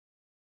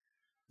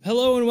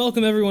Hello and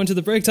welcome everyone to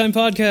the Break Time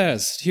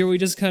Podcast. Here we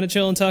just kind of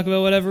chill and talk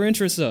about whatever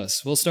interests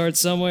us. We'll start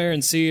somewhere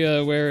and see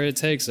where it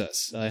takes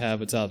us. I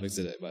have a topic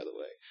today, by the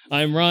way.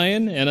 I'm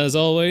Ryan, and as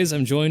always,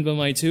 I'm joined by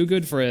my two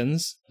good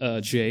friends,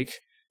 Jake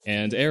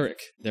and Eric.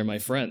 They're my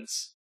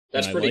friends.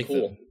 That's pretty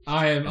cool. Them.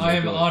 I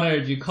am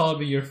honored you called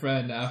me your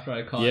friend after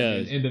I called you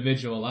an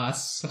individual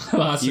last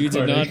You recording.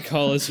 did not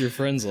call us your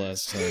friends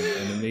last time,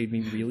 and it made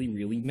me really,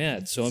 really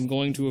mad. So I'm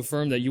going to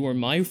affirm that you are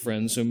my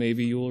friend, so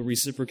maybe you will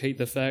reciprocate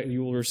the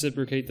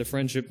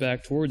friendship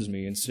back towards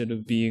me instead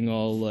of being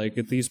all like,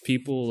 these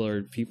people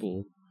are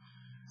people.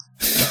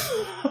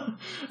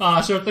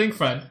 Sure thing,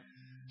 friend.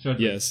 Sure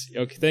thing. Yes.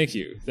 Okay. Thank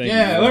you.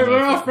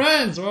 We're all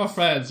friends. We're all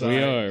friends.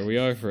 Right? We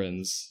are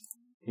friends.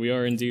 We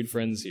are indeed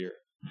friends here.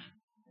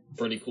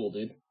 Pretty cool,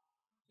 dude.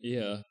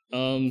 Yeah.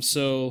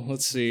 So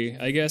let's see.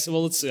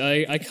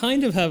 I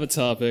kind of have a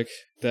topic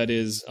that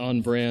is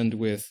on brand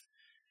with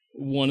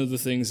one of the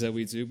things that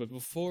we do, but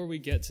before we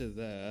get to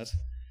that,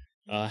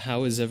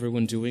 how is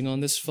everyone doing on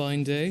this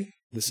fine day?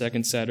 The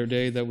second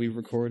Saturday that we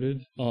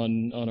recorded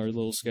on our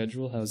little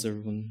schedule. How's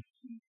everyone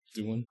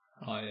doing?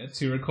 Oh yeah,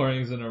 2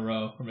 recordings in a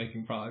row for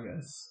making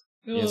progress.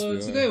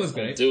 Today was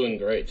great. I'm doing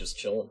great, just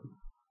chilling.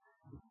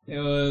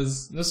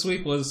 This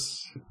week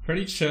was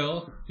pretty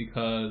chill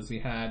because we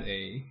had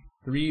a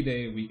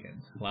 3-day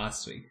weekend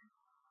last week,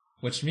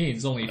 which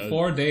means only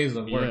 4 days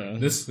of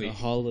work this week. A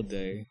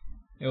holiday.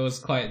 It was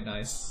quite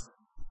nice.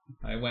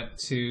 I went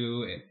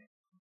to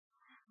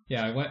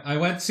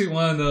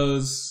one of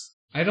those,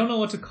 I don't know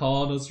what to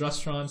call those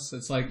restaurants.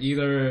 It's like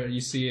either you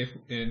see it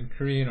in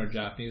Korean or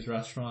Japanese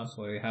restaurants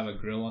where they have a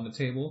grill on the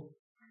table.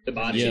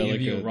 Hibachi. They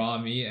give you raw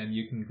meat and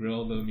you can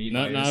grill the meat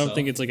by yourself. I don't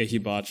think it's like a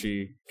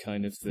hibachi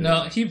kind of thing.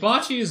 No,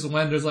 hibachi is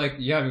when there's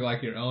you have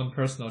your own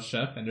personal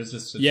chef and there's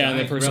just a and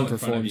the giant person grill in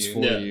front of performs you. for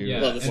you.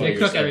 Yeah, and they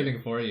cook everything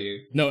for you.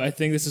 No, I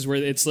think this is where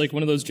it's like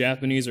one of those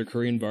Japanese or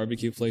Korean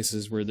barbecue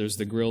places where there's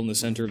the grill in the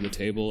center of the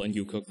table and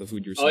you cook the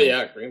food yourself. Oh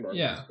yeah, Korean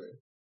barbecue. Yeah.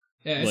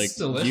 Yeah, it's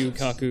delicious.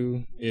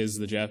 Gyukaku is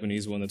the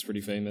Japanese one that's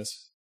pretty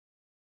famous.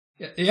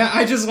 Yeah,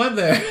 I just went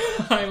there.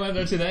 I went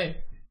there today.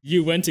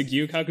 You went to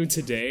Gyukaku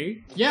today?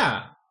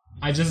 Yeah,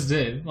 I just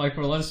did,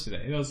 for lunch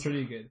today. It was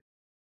pretty good.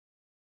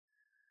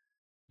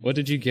 What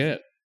did you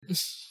get?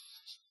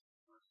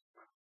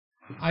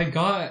 I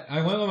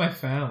went with my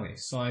family,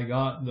 so I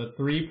got the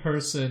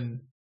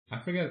 3-person, I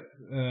forget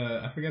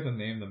the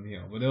name of the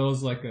meal, but it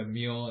was like a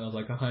meal, it was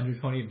like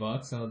 $120, and it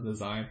was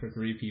designed for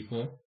 3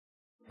 people.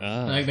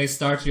 Ah. They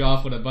start you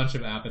off with a bunch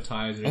of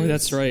appetizers. Oh,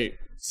 that's right.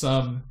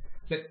 Some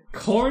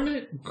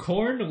corn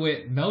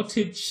with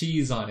melted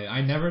cheese on it. I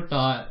never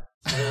thought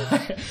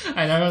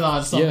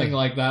something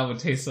like that would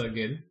taste so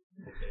good.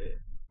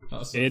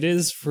 It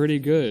is pretty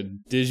good.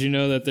 Did you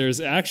know that there's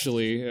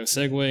actually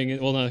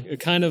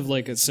kind of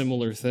like a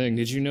similar thing.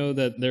 Did you know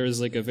that there is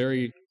like a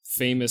very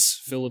famous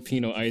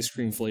Filipino ice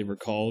cream flavor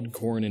called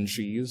corn and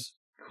cheese?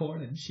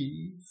 Corn and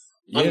cheese.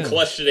 Yeah. I'm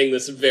questioning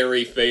this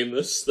very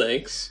famous,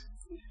 thanks.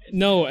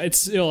 No,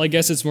 I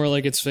guess it's more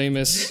like it's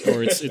famous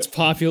or it's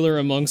popular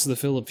amongst the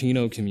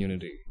Filipino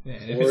community. Yeah,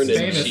 if it's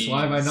famous,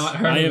 why have I not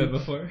heard of it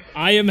before?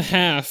 I am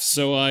half,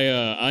 so I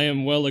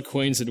am well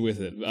acquainted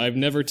with it. I've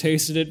never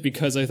tasted it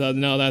because I thought,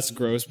 no, that's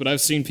gross, but I've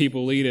seen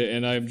people eat it,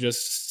 and I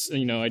just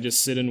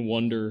sit and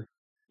wonder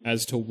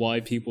as to why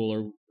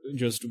people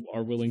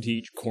are willing to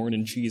eat corn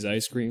and cheese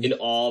ice cream. In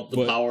awe of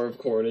the power of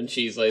corn and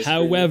cheese ice cream.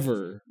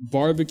 However,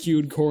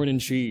 barbecued corn and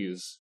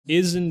cheese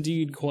is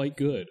indeed quite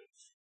good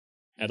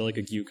at a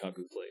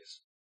Gyukaku place.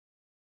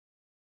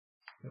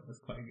 That was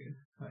quite good.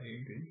 I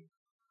agree.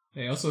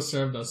 They also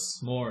served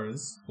us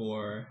s'mores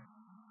for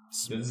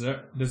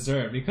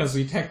dessert because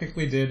we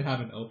technically did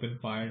have an open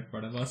fire in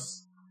front of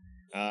us.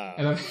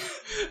 And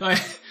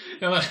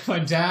my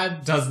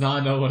dad does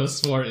not know what a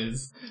s'more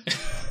is.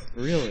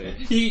 Really?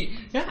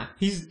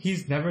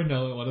 He's never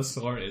known what a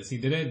s'more is. He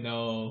didn't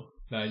know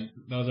that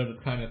those are the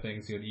kind of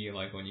things you'd eat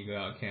when you go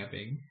out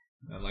camping,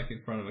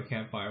 in front of a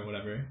campfire or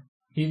whatever.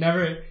 He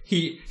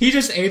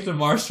just ate the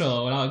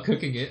marshmallow without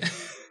cooking it.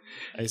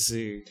 I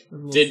see.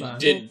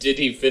 Did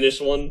he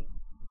finish one?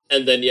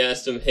 And then you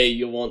asked him, "Hey,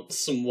 you want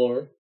some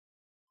more?"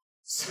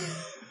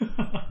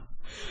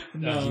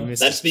 No,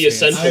 that's the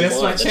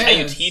essential one. That's how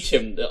you teach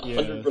him the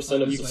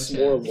 100% of the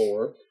s'more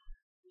lore.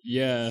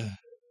 Yeah.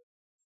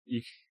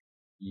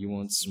 You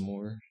want some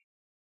more?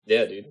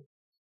 Yeah, dude.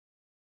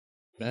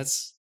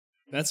 That's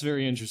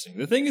very interesting.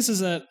 The thing is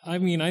that I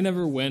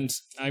never went.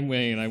 I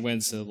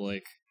went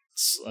to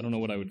I don't know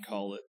what I would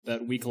call it.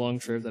 That week-long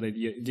trip that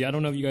I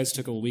don't know if you guys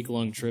took a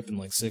week-long trip in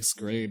 6th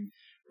grade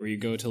where you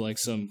go to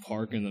some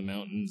park in the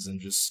mountains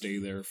and just stay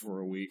there for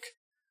a week.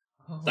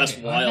 Oh, that's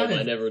wild.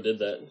 I never did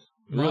that.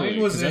 Mine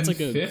was in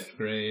 5th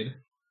grade.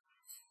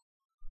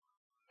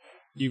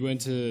 You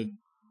went to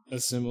a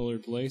similar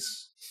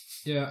place?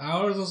 Yeah,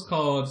 ours was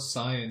called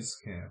Science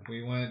Camp.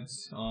 We went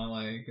on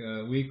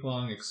a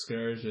week-long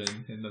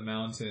excursion in the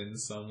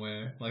mountains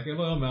somewhere. A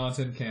little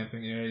mountain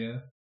camping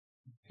area.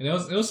 And it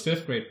was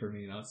 5th grade for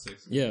me, not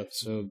 6th grade. Yeah,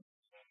 so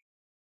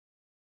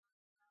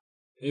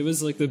It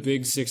was like the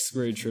big 6th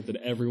grade trip that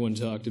everyone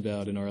talked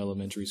about in our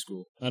elementary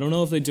school. I don't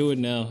know if they do it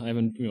now. I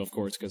haven't, of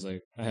course, because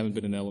I haven't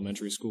been in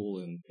elementary school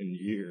in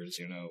years,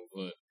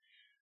 but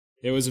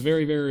it was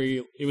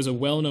it was a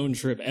well-known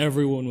trip.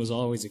 Everyone was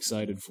always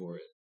excited for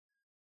it.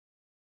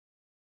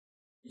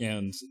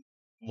 And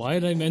why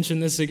did I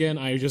mention this again?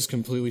 I just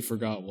completely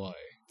forgot why.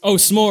 Oh,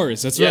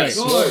 s'mores, that's right.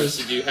 S'mores.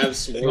 Did you have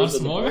s'mores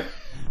in the bar?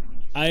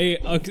 I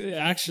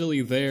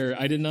actually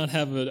I did not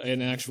have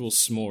an actual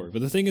s'more.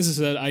 But the thing is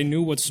that I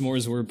knew what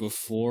s'mores were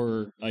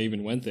before I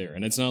even went there.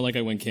 And it's not like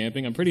I went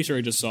camping. I'm pretty sure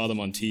I just saw them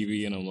on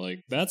TV and I'm like,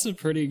 that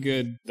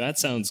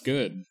sounds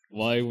good.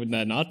 Why would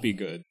that not be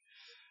good?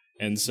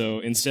 And so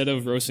instead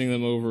of roasting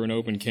them over an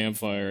open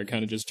campfire, I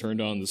kind of just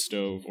turned on the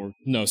stove.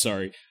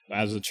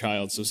 As a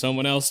child. So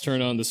someone else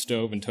turned on the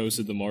stove and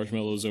toasted the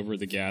marshmallows over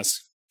the gas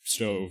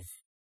stove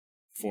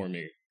for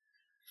me.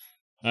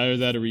 Either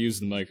that or we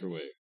used the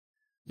microwave.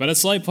 But at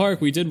Slight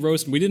Park, we didn't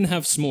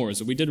have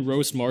s'mores. We did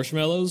roast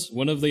marshmallows.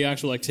 One of the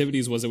actual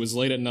activities was it was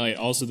late at night.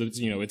 Also,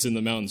 it's in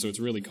the mountains, so it's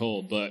really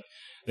cold. But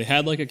they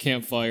had like a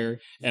campfire,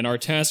 and our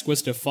task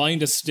was to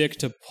find a stick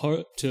to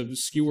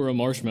skewer a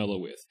marshmallow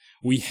with.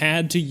 We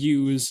had to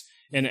use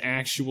an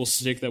actual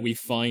stick that we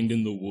find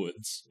in the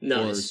woods.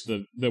 Nice. Or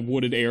the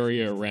wooded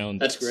area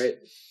around us. That's great.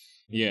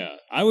 Yeah,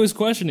 I was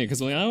questioning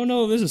because I don't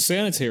know if this is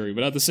sanitary,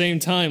 but at the same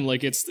time,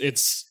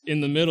 it's in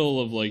the middle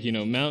of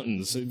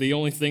mountains. The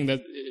only thing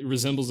that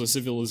resembles a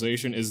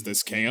civilization is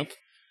this camp.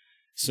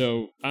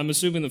 So I'm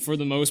assuming that for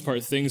the most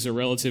part, things are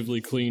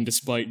relatively clean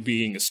despite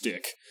being a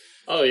stick.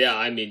 Oh yeah,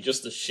 I mean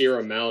just the sheer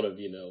amount of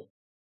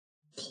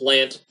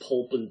plant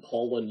pulp and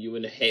pollen you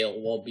inhale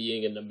while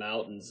being in the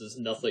mountains is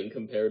nothing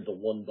compared to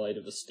one bite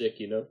of a stick.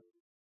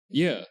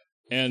 Yeah,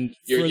 and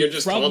you're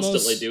just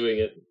constantly doing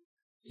it.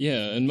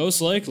 Yeah, and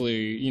most likely,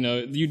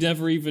 you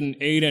never even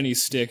ate any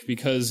stick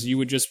because you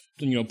would just,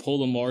 pull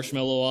the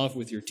marshmallow off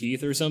with your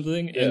teeth or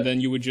something, and then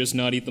you would just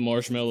not eat the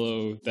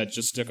marshmallow that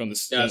just stuck on the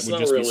stick. Yeah, it's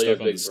not really a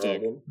big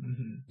problem.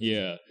 Mm-hmm.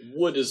 Yeah.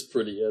 Wood is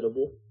pretty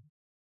edible.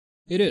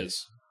 It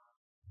is.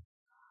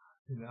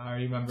 I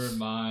remember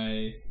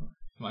my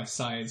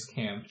science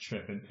camp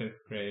trip in 5th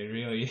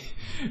grade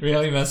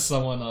really messed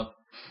someone up.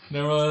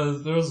 There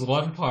was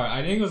one part,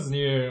 I think it was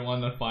near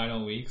one of the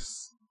final weeks,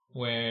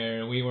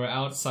 where we were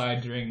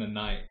outside during the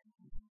night,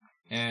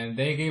 and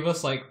they gave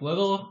us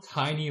little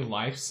tiny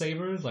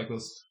lifesavers,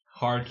 those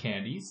hard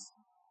candies.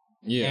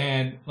 Yeah.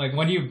 And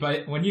when you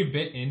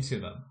bit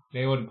into them,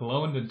 they would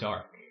glow in the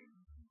dark.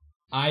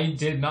 I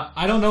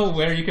don't know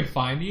where you could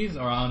find these,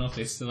 or I don't know if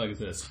they still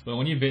exist, but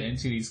when you bit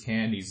into these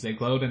candies, they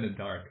glowed in the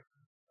dark.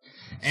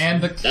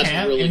 And the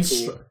camp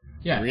cool.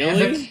 Yeah,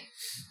 really?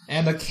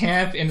 And the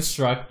camp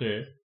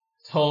instructor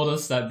told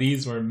us that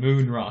these were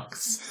moon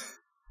rocks.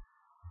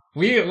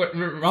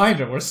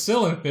 Reminder, we're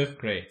still in 5th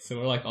grade, so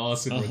we're all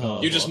super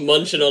gullible. You're just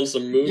munching on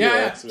some moon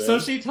rocks, man. So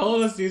she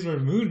told us these were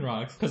moon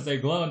rocks because they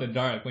glow in the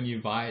dark when you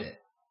bite it.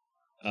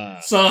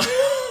 So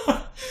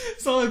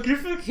a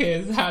group of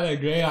kids had a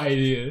great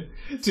idea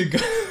to go.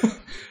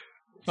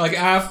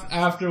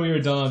 After we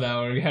were done with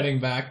that, we were heading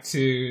back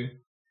to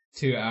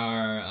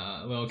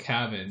our little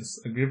cabins.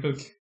 A group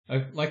of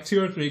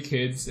 2 or 3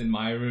 kids in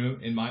my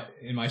room, in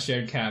my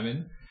shared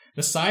cabin,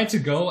 decided to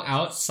go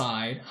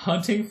outside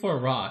hunting for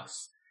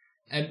rocks.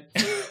 And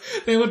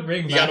they would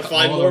bring back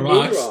all the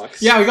rocks. Moon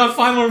rocks. Yeah, we gotta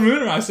find more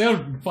moon rocks. They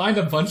would find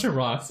a bunch of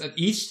rocks and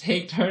each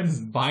take turns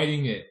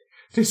biting it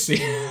to see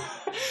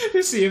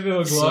if it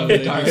would glow in the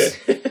dark.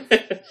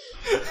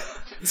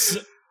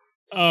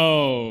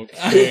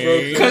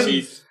 Broke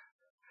teeth.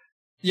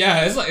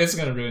 Yeah, it's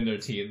gonna ruin their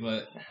teeth,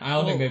 but I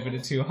don't think they bit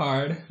it too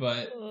hard.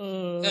 But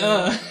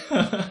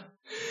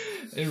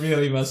it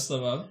really messed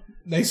them up.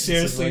 They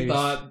seriously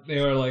thought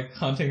they were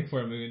hunting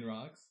for moon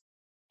rocks.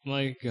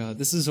 My God,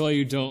 this is why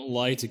you don't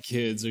lie to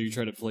kids or you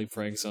try to play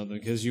pranks on them,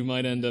 because you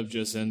might end up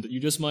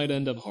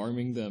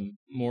harming them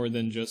more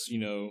than just,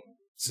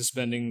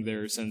 suspending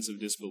their sense of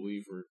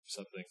disbelief or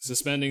something.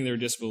 Suspending their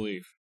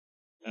disbelief.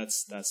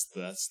 That's the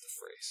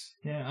phrase.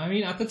 Yeah, I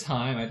mean, at the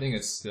time, I think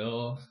it's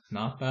still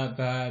not that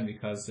bad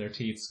because their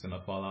teeth's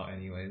gonna fall out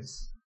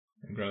anyways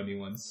and grow new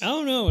ones. I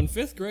don't know. In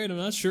 5th grade, I'm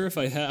not sure if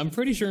I had. I'm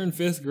pretty sure in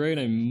 5th grade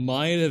I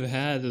might have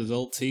had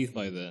adult teeth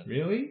by then.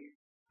 Really?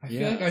 I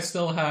feel like I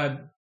still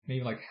had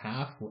maybe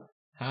half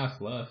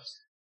left.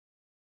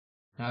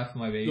 Half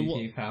my baby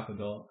teeth, half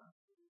adult.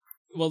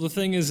 Well, the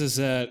thing is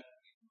that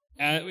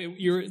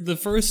the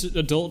first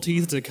adult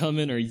teeth to come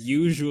in are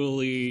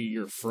usually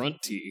your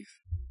front teeth.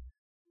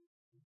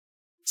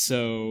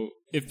 So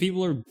if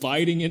people are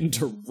biting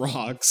into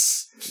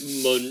rocks,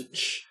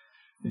 munch.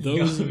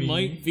 Those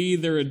might be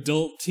their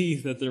adult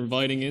teeth that they're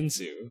biting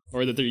into,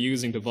 or that they're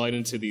using to bite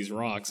into these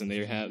rocks, and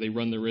they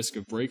run the risk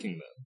of breaking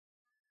them.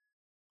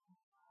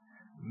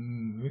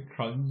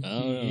 Crunchy. I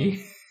don't know.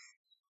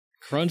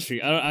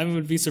 Crunchy. I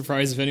would be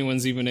surprised if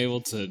anyone's even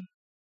able to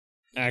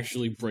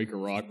actually break a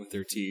rock with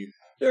their teeth.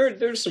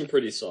 There's some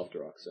pretty soft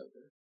rocks out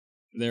there.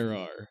 There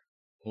are.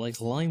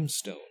 Like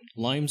limestone.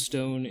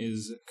 Limestone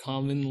is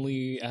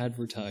commonly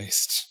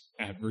advertised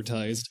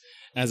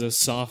as a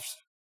soft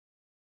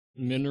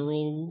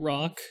mineral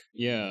rock.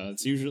 Yeah,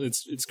 it's usually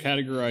it's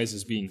categorized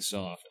as being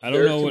soft. I don't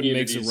There are know what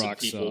makes a communities of rock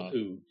people soft.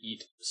 who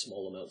eat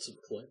small amounts of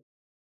clay.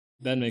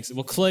 That makes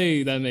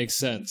clay. That makes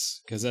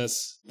sense because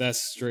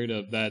that's straight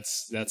up.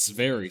 That's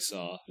very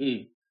soft.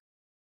 Mm.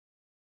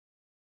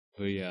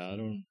 But yeah, I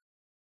don't.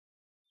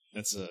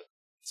 It's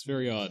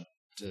very odd.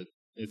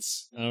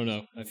 I don't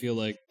know. I feel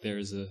like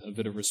there's a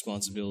bit of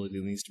responsibility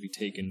that needs to be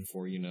taken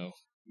for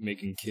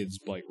making kids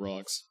bite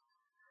rocks.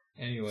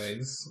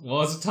 Anyways, what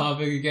was the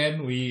topic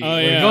again? We're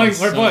Oh,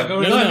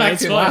 going back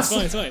it's to fine, last.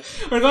 It's fine.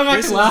 We're going back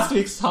This to is- last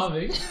week's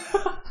topic.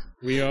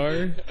 We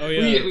are. Oh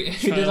yeah. We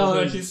did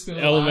elementary school.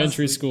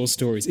 Elementary last school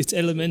stories. It's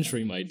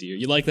elementary, my dear.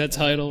 You like that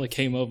title? I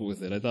came up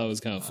with it. I thought it was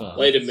kind of fun.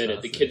 Wait a that's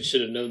minute, the awesome. kid should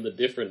have known the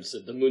difference.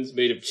 The moon's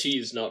made of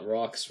cheese, not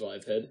rocks,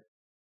 Fivehead.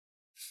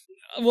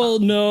 Well,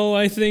 no,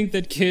 I think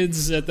that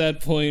kids at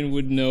that point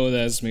would know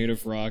that it's made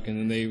of rock, and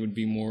then they would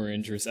be more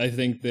interested. I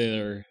think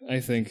they're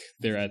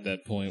at that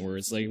point where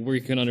it's like where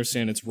you can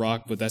understand it's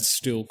rock, but that's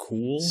still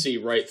cool. See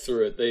right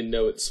through it. They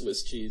know it's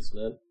Swiss cheese,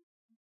 man.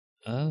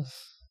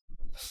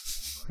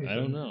 I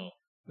don't know.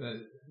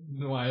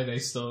 Why they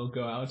still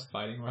go out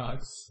fighting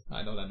rocks?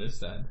 I don't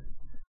understand.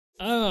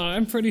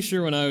 I'm pretty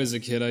sure when I was a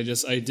kid,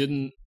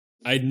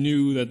 I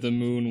knew that the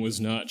moon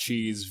was not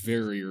cheese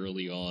very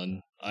early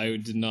on.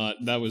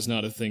 That was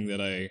not a thing that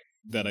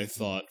I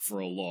thought for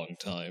a long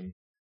time.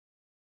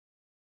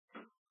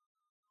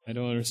 I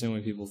don't understand why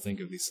people think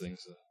of these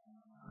things.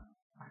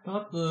 I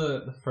thought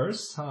the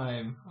first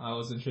time I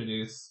was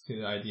introduced to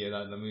the idea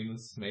that the moon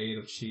was made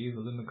of cheese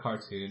was in the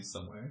cartoon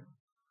somewhere.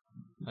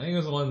 I think it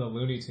was one of the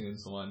Looney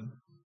Tunes one.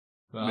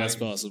 But That's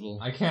possible.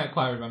 I can't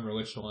quite remember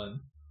which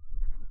one.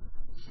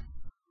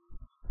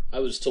 I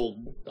was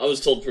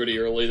told pretty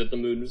early that the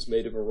moon was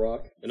made of a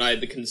rock, and I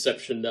had the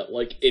conception that,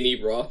 like,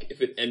 any rock,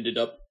 if it ended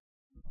up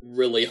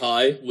really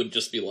high, would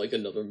just be like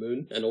another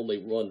moon, and only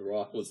one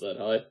rock was that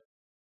high.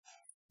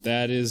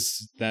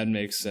 That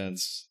makes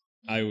sense.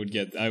 I would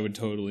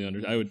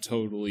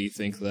totally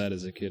think that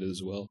as a kid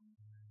as well.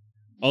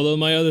 Although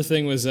my other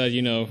thing was that,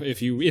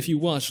 if you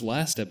watched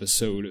last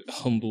episode,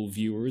 humble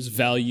viewers,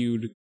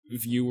 valued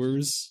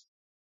viewers,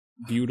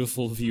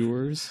 beautiful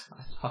viewers.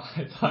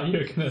 I thought you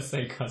were gonna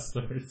say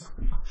customers.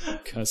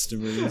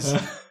 Customers.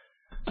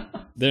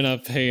 They're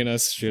not paying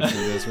us shit for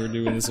this. We're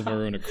doing this of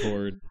our own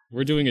accord.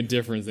 We're doing a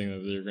different thing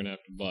that they're gonna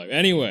have to buy.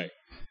 Anyway,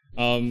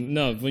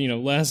 no, but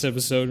last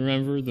episode,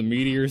 remember the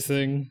meteor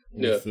thing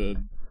with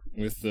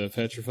the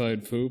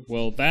petrified poop?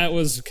 Well, that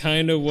was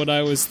kind of what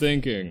I was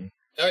thinking.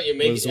 Alright,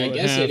 I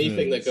guess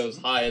anything that happens. goes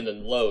high and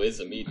then low is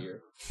a meteor.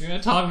 You're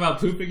gonna talk about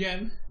poop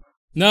again?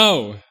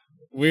 No,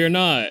 we're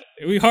not.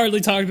 We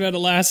hardly talked about it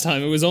last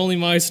time. It was only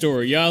my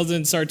story. Y'all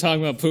didn't start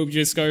talking about poop. You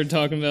just started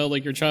talking about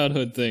like your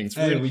childhood things.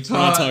 We're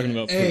not talking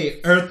about poop. Hey,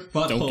 Earth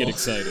butthole. Don't get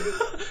excited.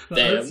 The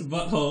Damn. Earth's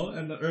butthole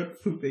and the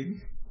Earth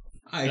pooping.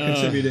 I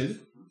contributed.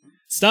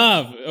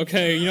 Stop.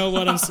 Okay, you know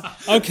what?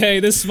 Okay,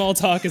 this small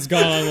talk has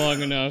gone on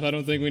long enough. I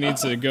don't think we need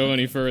to go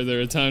any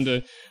further. Time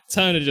to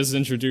just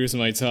introduce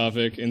my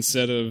topic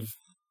instead of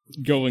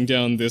going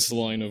down this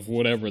line of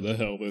whatever the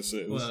hell this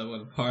is. What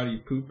a party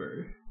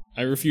pooper.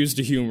 I refuse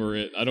to humor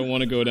it. I don't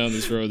want to go down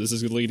this road. This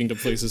is leading to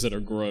places that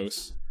are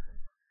gross.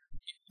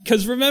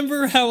 Because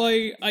remember how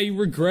I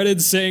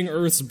regretted saying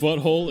Earth's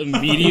butthole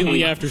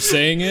immediately after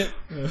saying it?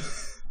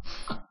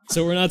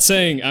 So we're not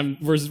saying,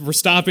 we're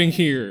stopping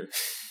here.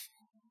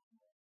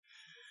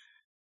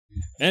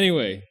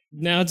 Anyway,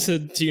 now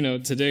to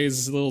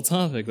today's little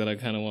topic that I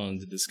kind of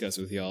wanted to discuss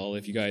with y'all,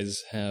 if you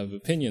guys have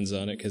opinions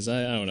on it, because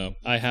I don't know.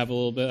 I have a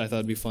little bit. I thought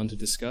it'd be fun to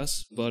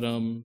discuss. But,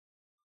 a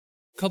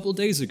couple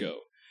days ago,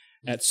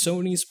 at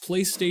Sony's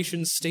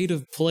PlayStation State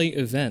of Play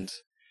event,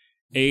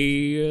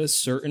 a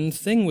certain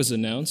thing was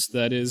announced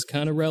that is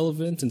kind of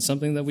relevant and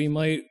something that we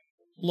might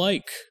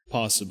like,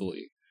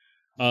 possibly.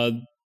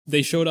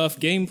 They showed off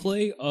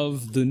gameplay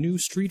of the new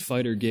Street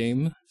Fighter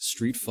game,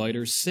 Street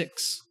Fighter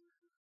 6.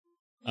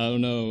 I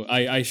don't know.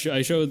 I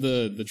showed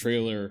the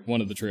trailer,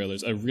 one of the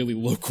trailers, a really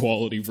low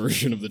quality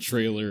version of the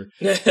trailer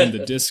in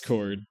the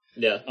Discord.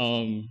 Yeah.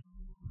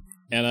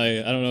 And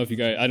I don't know if you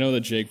guys, I know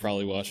that Jake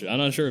probably watched it. I'm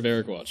not sure if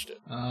Eric watched it.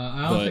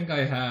 I don't think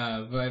I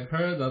have, but I've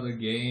heard that the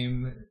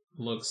game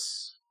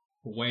looks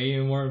way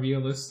more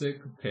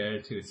realistic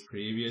compared to its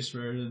previous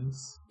versions.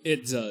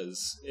 It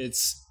does.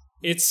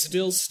 It's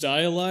still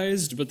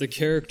stylized, but the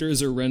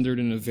characters are rendered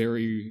in a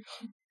very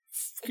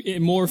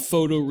more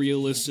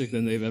photorealistic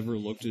than they've ever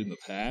looked in the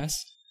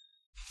past.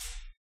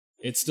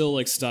 It's still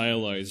like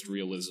stylized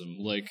realism.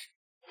 Like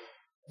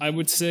I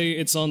would say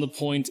it's on the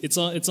point. It's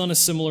on a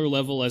similar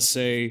level as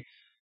say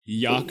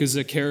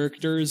Yakuza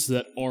characters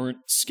that aren't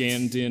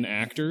scanned in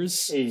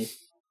actors.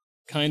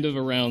 Kind of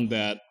around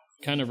that.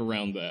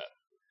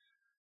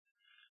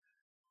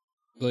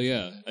 But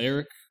yeah,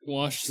 Eric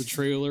watched the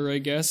trailer, I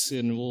guess,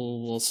 and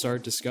we'll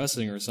start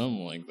discussing or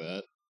something like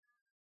that.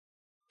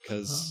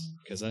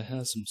 Because I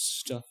have some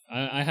stuff.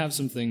 I have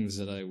some things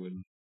that I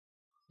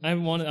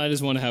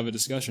just want to have a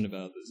discussion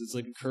about this. It's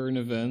like a current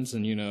event,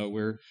 and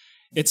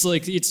it's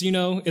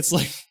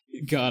like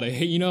God, I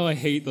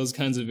hate those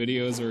kinds of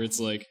videos where it's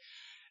like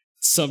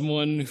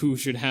someone who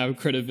should have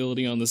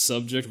credibility on the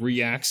subject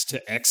reacts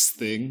to X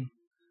thing.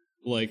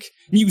 Like,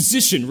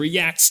 musician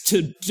reacts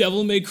to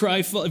Devil May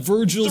Cry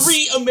Virgil's...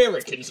 3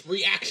 Americans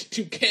react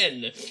to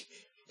Ken!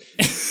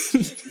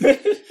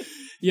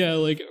 Yeah,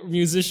 like,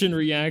 musician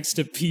reacts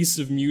to piece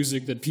of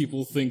music that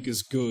people think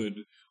is good.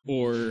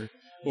 Or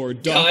Guy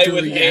doctor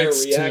with hair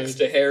reacts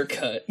to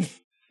haircut.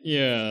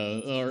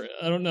 Yeah, or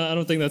I don't know.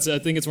 I think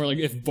it's more like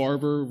if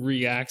barber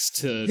reacts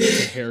to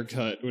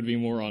haircut would be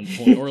more on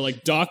point, or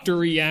like doctor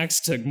reacts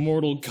to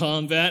Mortal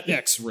Kombat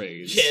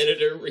X-rays.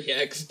 Janitor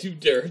reacts to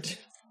dirt.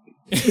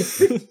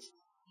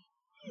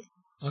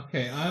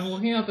 Okay, I'm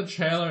looking at the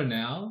trailer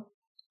now.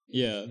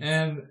 Yeah,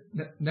 and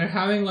they're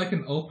having like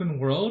an open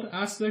world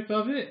aspect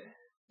of it.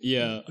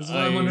 Yeah, is what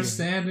I'm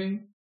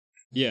understanding.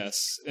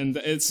 Yes, and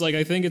it's like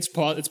I think it's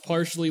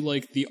partially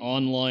like the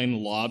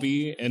online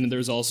lobby, and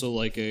there's also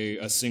like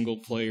a single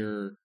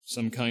player,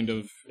 some kind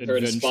of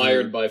adventure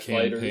inspired by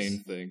campaign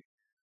fighters thing.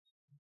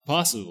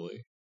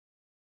 Possibly.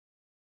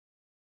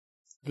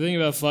 The thing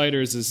about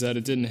Fighters is that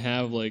it did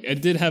have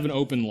an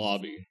open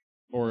lobby,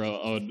 or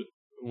a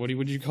what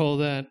would you call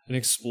that? An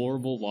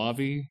explorable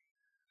lobby.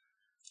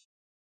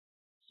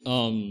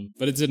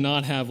 But it did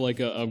not have like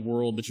a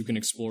world that you can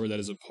explore that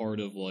is a part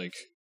of like.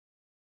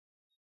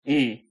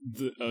 It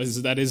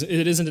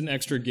isn't an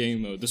extra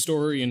game mode. The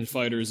story in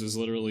Fighters is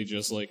literally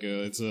just like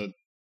it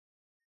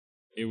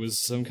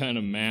was some kind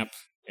of map,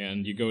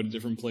 and you go to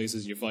different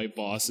places, you fight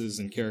bosses,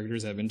 and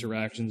characters have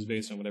interactions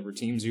based on whatever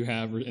teams you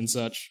have and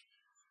such.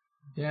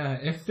 Yeah,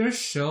 if they're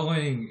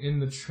showing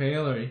in the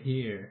trailer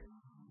here,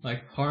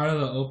 like part of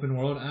the open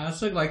world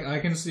aspect, like I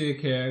can see a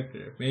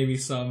character, maybe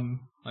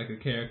a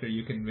character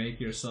you can make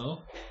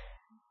yourself.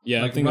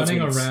 Yeah, like I think running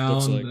that's what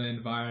around like. the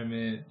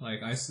environment.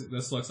 Like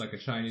this looks like a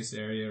Chinese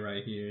area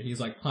right here. He's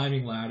like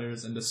climbing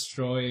ladders and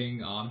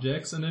destroying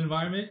objects in the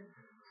environment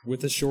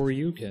With a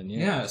Shoryuken, yeah.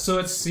 Yeah, so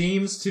it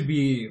seems to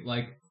be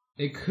like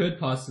it could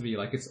possibly be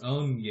like its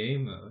own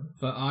game mode,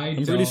 but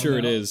I'm pretty sure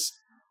it is.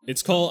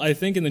 It's called. I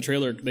think in the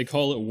trailer they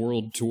call it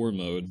World Tour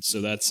mode,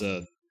 so that's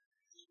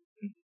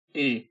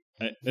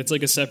it's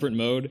like a separate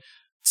mode.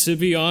 To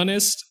be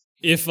honest,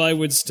 if I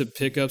was to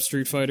pick up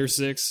Street Fighter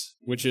 6,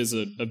 which is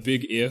a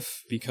big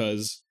if,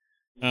 because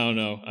I don't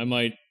know, I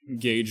might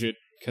gauge it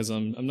because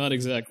I'm not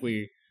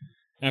exactly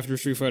after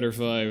Street Fighter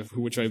 5,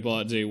 which I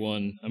bought day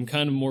one. I'm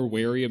kind of more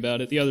wary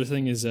about it. The other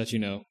thing is that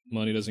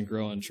money doesn't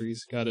grow on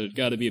trees.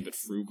 Gotta be a bit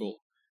frugal.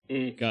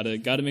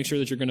 Gotta make sure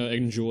that you're gonna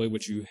enjoy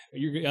what you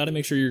gotta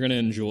make sure you're gonna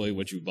enjoy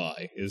what you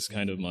buy is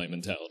kind of my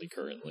mentality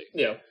currently.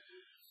 Yeah.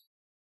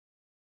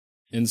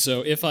 And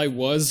so if I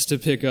was to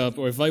pick up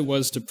or if I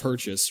was to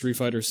purchase Street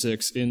Fighter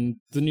 6 in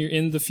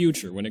the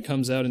future when it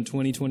comes out in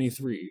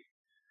 2023,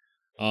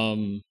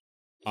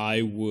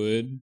 I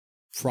would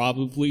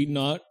probably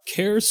not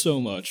care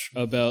so much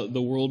about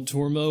the World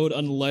Tour mode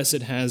unless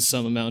it has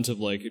some amount of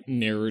like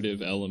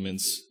narrative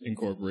elements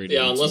incorporated.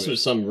 Yeah, unless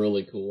there's something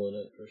really cool in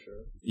it for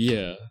sure.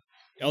 Yeah.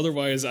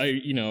 Otherwise,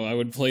 I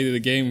would play the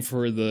game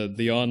for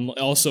the on.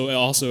 Also,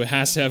 it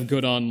has to have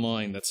good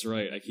online. That's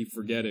right. I keep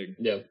forgetting.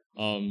 Yeah.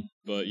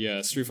 But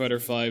yeah, Street Fighter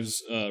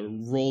V's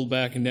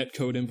rollback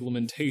netcode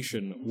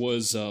implementation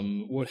was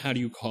how do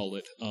you call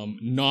it?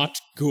 Not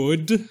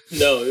good.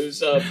 No, it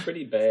was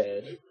pretty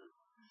bad.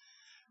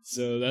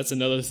 So that's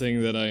another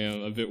thing that I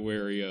am a bit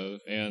wary of,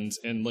 and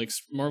like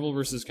Marvel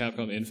vs.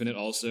 Capcom Infinite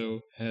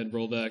also had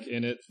rollback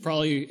in it.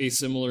 Probably a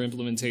similar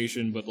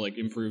implementation, but like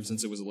improved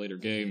since it was a later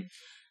game.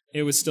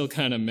 It was still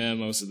kind of meh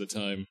most of the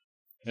time,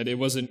 and it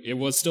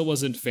still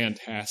wasn't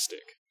fantastic.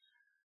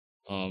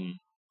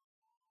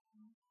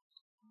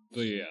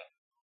 But yeah,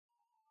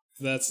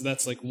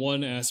 that's like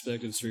one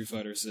aspect of Street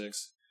Fighter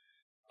 6.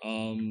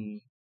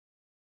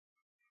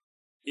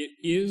 It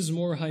is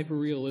more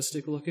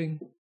hyper-realistic looking,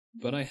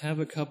 but I have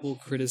a couple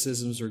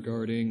criticisms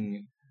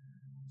regarding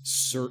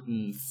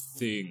certain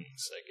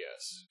things, I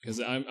guess,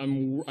 because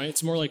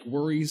it's more like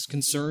worries,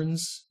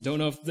 concerns. Don't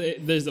know if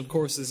there's. Of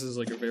course, this is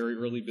like a very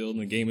early build,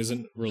 and the game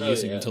isn't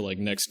releasing until like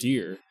next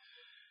year.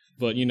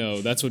 But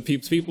that's what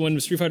people when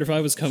Street Fighter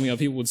V was coming out,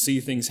 people would see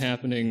things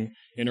happening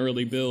in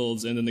early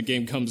builds, and then the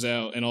game comes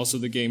out, and also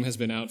the game has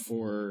been out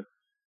for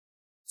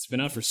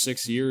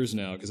 6 years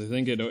now, because I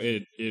think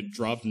it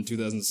dropped in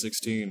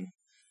 2016.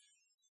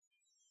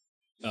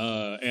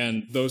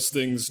 And those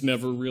things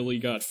never really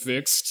got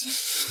fixed.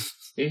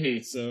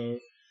 So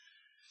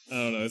I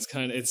don't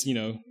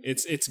know.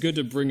 It's good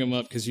to bring them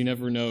up because you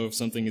never know if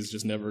something is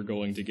just never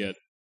going to get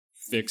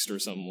fixed or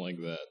something like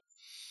that.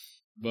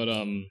 But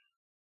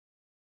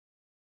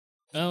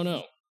I don't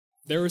know.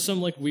 There were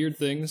some like weird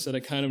things that I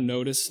kind of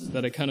noticed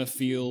that I kind of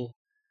feel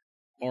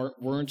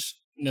weren't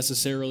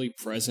necessarily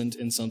present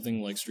in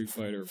something like Street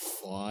Fighter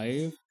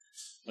V.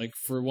 Like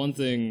for one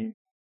thing,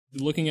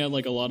 looking at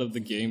like a lot of the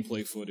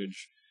gameplay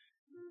footage,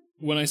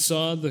 when I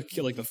saw the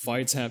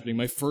fights happening,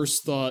 my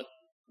first thought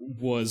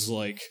was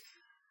like,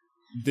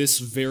 this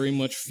very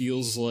much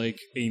feels like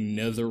a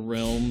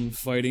NetherRealm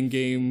fighting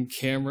game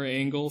camera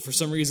angle. For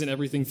some reason,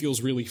 everything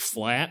feels really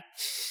flat.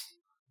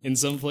 in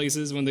some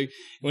places when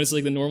it's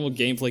like the normal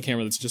gameplay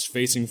camera that's just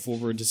facing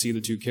forward to see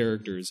the two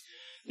characters.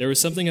 There was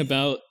something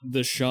about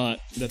the shot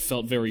that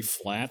felt very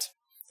flat,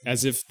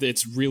 as if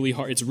it's really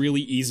hard. It's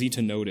really easy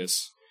to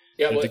notice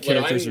that the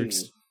characters are.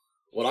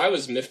 What I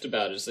was miffed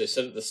about is they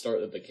said at the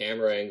start that the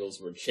camera angles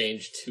were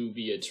changed to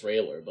be a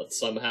trailer, but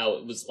somehow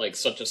it was like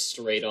such a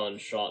straight-on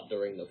shot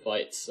during the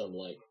fights. I'm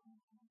like,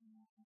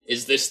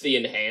 is this the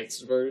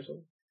enhanced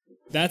version?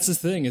 That's the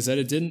thing, is that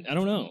it didn't. I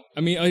don't know.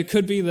 I mean, it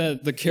could be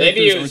that the characters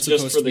Maybe it aren't was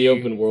supposed just for to the be,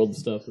 open world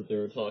stuff that they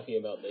were talking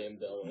about. They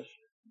embellish.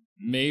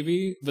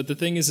 Maybe, but the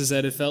thing is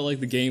that it felt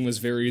like the game was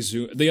very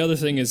The other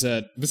thing is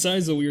that,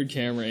 besides the weird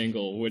camera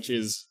angle, which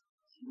is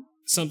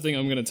something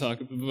I'm going to talk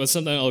about, but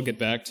something I'll get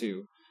back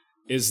to,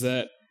 is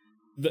that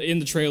in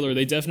the trailer,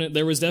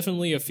 there was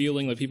definitely a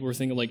feeling that people were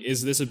thinking, like,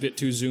 is this a bit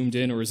too zoomed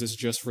in, or is this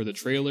just for the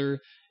trailer?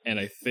 And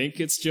I think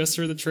it's just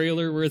for the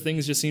trailer, where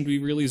things just seem to be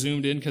really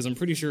zoomed in, because I'm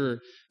pretty sure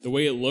the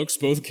way it looks,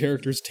 both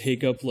characters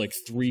take up, like,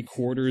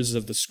 3/4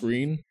 of the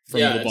screen, from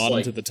the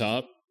bottom to the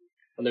top.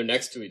 When they're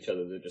next to each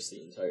other, they're just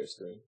the entire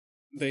screen.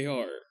 They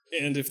are.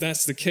 And if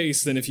that's the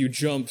case, then if you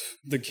jump,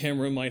 the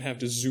camera might have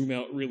to zoom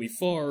out really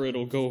far.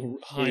 It'll go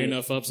high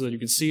enough up so that you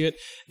can see it.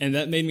 And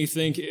that made me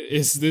think,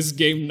 is this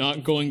game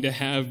not going to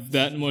have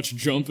that much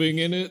jumping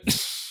in it?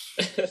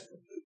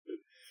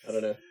 I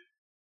don't know.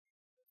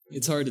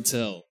 It's hard to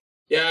tell.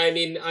 Yeah, I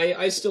mean,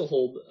 I still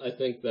hold, I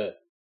think that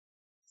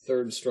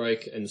Third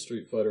Strike and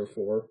Street Fighter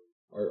 4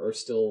 are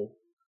still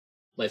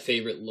my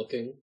favorite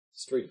looking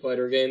Street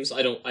Fighter games.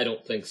 I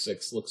don't think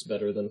 6 looks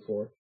better than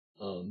 4.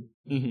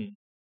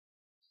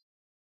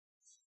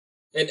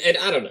 And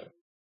I don't know.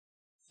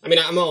 I mean,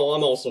 I'm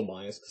also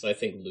biased because I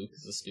think Luke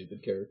is a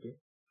stupid character.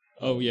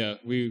 Oh yeah,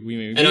 we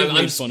made. And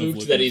I'm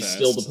spooked that he's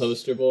still the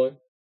poster boy.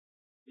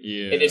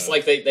 Yeah, and it's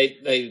like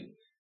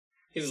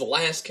he's the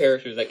last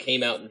character that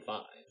came out in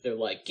 5. They're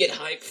like, get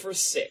hyped for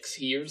 6.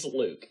 Here's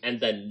Luke, and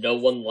then no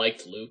one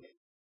liked Luke.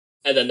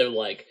 And then they're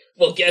like,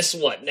 well, guess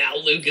what? Now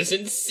Luke is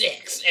in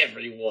 6.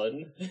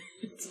 Everyone.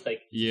 It's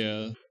like,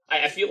 yeah.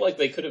 I feel like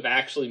they could have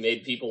actually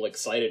made people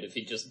excited if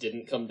he just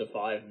didn't come to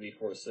 5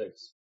 before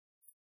 6.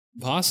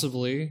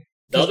 Possibly.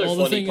 The other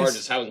funny part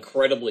is how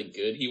incredibly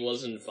good he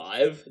was in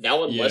 5.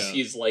 Now, unless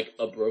he's like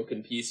a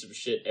broken piece of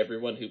shit,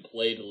 everyone who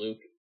played Luke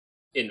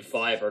in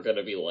 5 are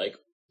gonna be like,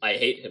 I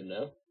hate him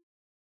now.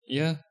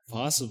 Yeah,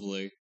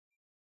 possibly.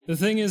 The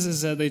thing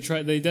is that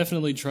they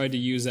definitely tried to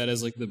use that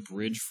as like the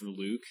bridge for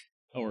Luke.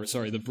 Or,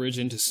 sorry, the bridge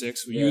into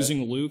 6. Yeah.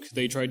 Using Luke,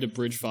 they tried to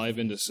bridge 5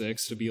 into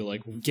 6 to be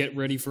like, get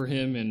ready for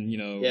him and,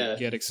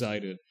 get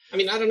excited. I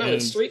mean, I don't know,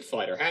 in Street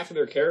Fighter, half of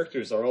their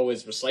characters are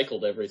always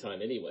recycled every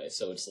time anyway,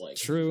 so it's like...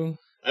 True.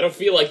 I don't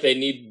feel like they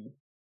need...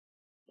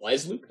 Why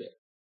is Luke there?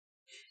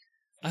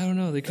 I don't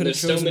know, they could have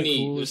chosen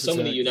There's so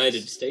many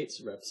United States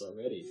reps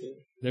already, too.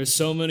 There's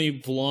so many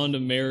blonde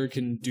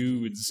American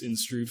dudes in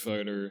Street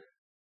Fighter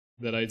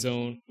that I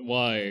don't...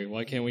 Why?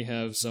 Why can't we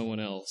have someone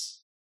else?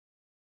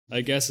 I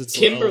guess it's...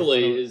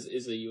 Kimberly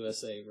is a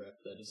USA rep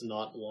that is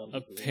not blonde.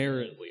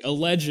 Apparently.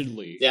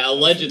 Allegedly. Yeah,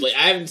 allegedly.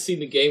 I haven't seen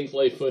the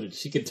gameplay footage.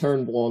 She could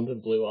turn blonde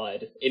and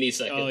blue-eyed any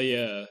second. Oh,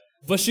 yeah.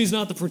 But she's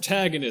not the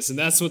protagonist, and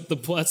that's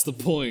the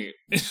point.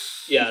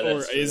 Yeah,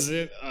 that's Or is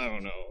it? I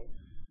don't know.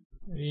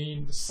 I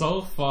mean,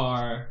 so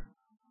far,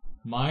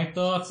 my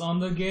thoughts on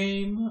the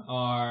game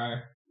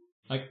are...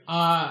 Like,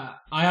 I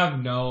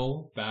have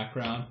no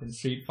background in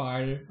Street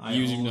Fighter.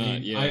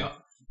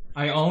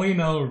 I only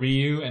know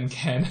Ryu and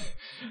Ken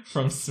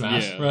from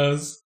Smash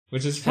Bros,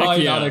 which is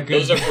probably not a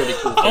good... Those are pretty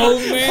cool. Oh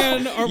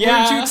man,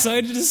 weren't you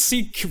excited to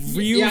see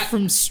Ryu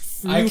from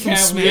Smash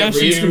in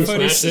Street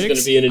Fighter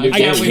 6? I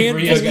can't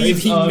believe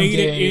he made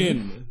it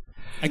in.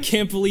 I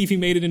can't believe he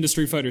made it into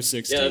Street Fighter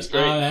 6. Yeah, that's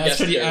great. That's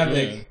pretty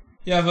epic.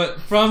 Yeah, but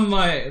from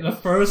the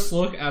first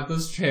look at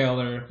this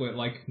trailer with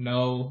like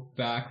no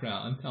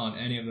background on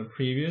any of the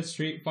previous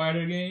Street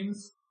Fighter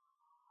games,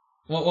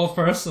 well,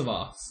 first of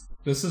all,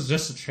 this is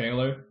just a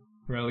trailer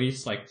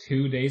released like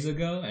 2 days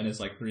ago, and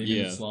it's like 3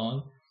 minutes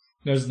long.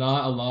 There's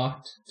not a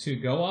lot to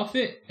go off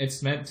it.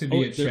 It's meant to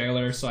be a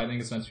trailer, so I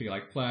think it's meant to be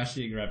like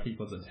flashy, grab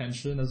people's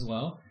attention as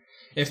well.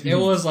 If it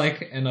was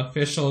like an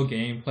official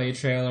gameplay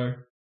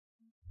trailer,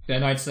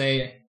 then I'd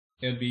say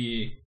it'd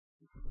be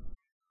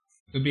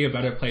a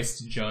better place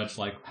to judge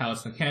like how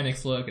its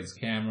mechanics look, its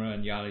camera,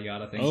 and yada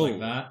yada, things like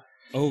that.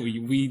 Oh,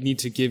 we need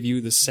to give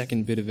you the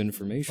second bit of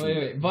information.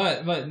 Wait,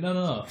 but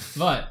no.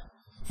 But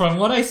from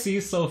what I see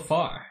so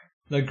far,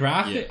 the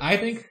graphic,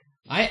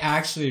 I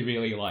actually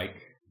really like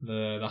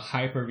the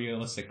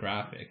hyper-realistic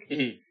graphic.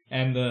 Mm-hmm.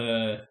 And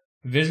the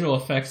visual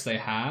effects they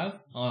have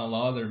on a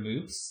lot of their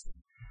moves.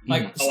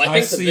 Like,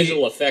 I think the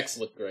visual effects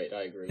look great,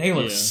 I agree. They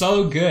look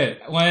so good.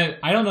 I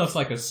don't know if it's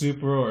like a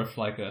super or if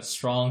like a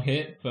strong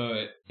hit,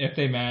 but if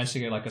they manage to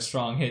get like a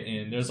strong hit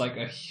in, there's like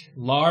a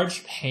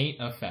large paint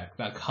effect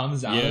that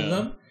comes out of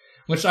them,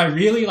 which I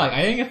really like.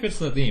 I think it fits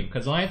the theme,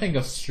 because when I think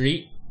of a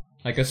Street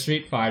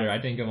Fighter, I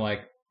think of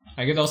like,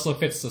 it also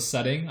fits the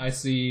setting. I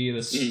see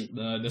this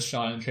the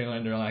shot in the trailer,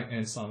 and they're like,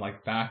 and it's on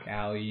like back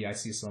alley. I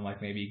see some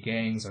like maybe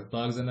gangs or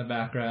thugs in the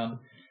background.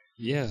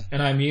 Yeah.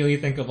 And I immediately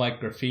think of like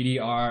graffiti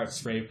art,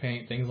 spray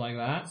paint, things like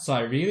that. So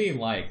I really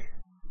like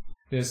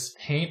this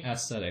paint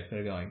aesthetic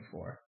they're going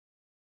for.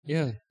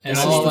 Yeah. And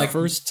This all is the like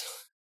first...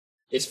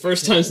 It's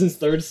first time since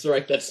Third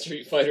Strike that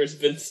Street Fighter's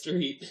been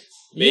Street.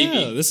 Maybe.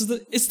 Yeah,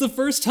 it's the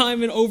first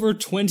time in over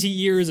 20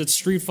 years that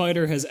Street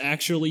Fighter has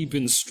actually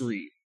been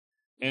Street.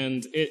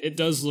 And it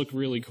does look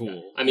really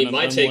cool. I mean, And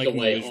my I'm liking the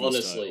takeaway, visual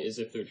honestly, style. is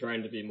if they're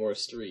trying to be more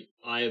Street,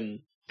 I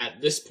am,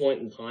 at this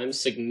point in time,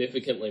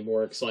 significantly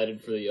more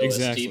excited for the OST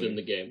Exactly. than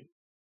the game.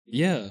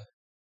 Yeah.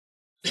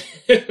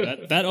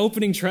 That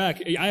opening track,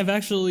 I've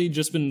actually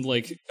just been,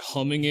 like,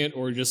 humming it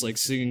or just, like,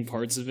 singing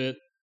parts of it.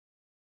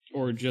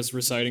 Or just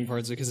reciting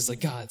parts of it, because it's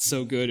like, God, it's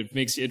so good.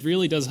 It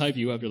really does hype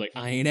you up. You're like,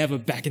 I ain't ever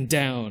backing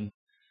down.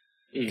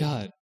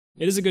 God,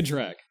 it is a good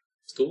track.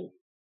 It's cool.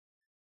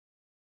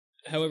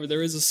 However,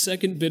 there is a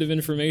second bit of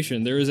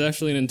information. There is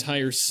actually an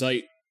entire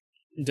site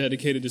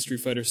dedicated to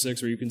Street Fighter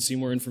 6 where you can see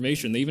more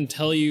information. They even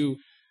tell you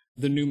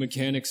the new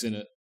mechanics in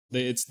it.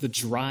 It's the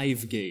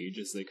drive gauge,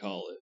 as they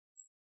call it.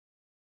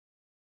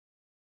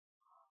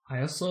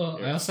 I also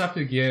have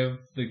to give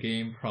the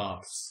game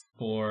props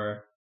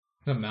for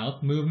the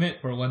mouth movement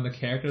for when the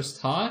characters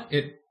talk.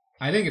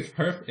 I think it's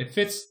perfect. It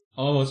fits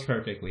almost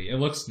perfectly. It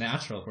looks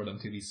natural for them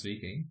to be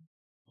speaking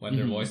when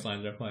their voice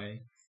lines are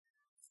playing.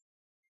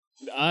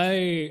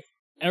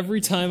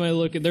 Every time I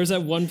look at, there's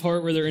that one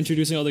part where they're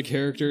introducing all the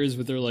characters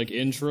with their like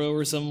intro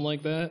or something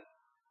like that.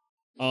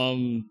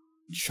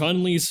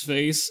 Chun-Li's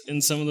face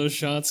in some of those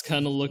shots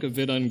kind of look a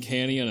bit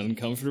uncanny and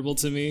uncomfortable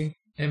to me.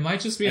 It might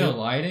just be the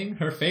lighting.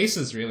 Her face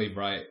is really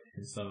bright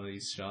in some of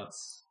these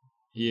shots.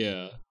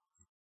 Yeah.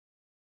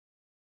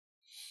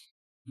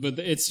 But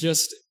it's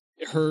just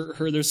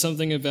her there's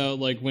something about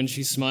like when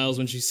she smiles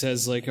when she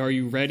says like, are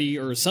you ready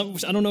or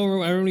something. I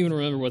don't even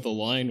remember what the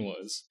line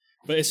was.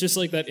 But it's just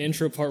like that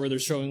intro part where they're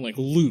showing like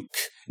Luke,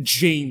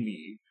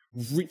 Jamie,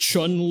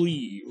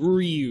 Chun-Li,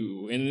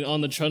 Ryu, and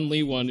on the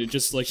Chun-Li one it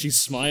just like she's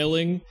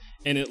smiling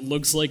and it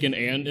looks like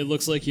it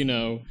looks like, you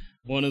know,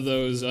 one of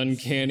those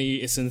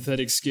uncanny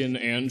synthetic skin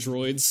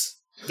androids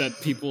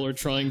that people are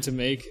trying to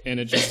make, and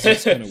it just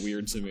looks kind of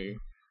weird to me.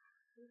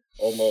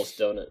 Almost,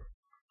 don't it?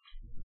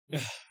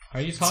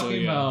 Are you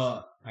talking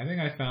about... I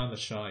think I found the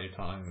shot you're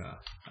talking about.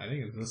 I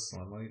think it's this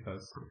one. Let me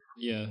post it.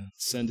 Yeah,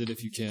 send it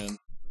if you can.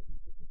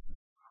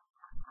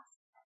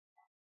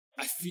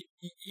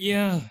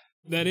 Yeah,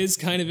 that is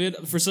kind of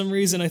it. For some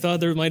reason, I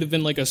thought there might have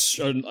been like a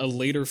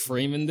later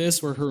frame in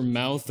this where her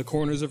mouth, the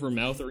corners of her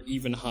mouth are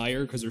even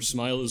higher because her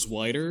smile is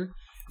wider.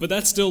 But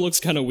that still looks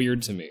kind of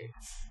weird to me,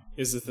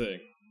 is the thing.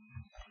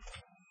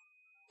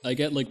 I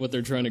get like what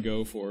they're trying to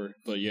go for,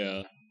 but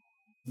yeah.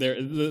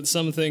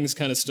 Some things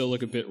kind of still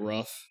look a bit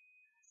rough.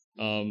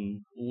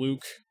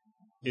 Luke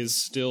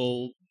is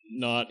still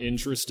not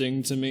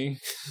interesting to me.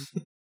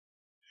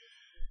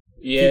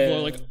 Yeah. People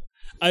are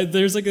like,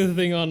 there's like a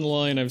thing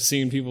online I've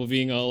seen people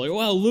being all like,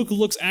 wow, Luke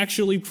looks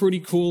actually pretty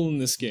cool in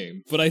this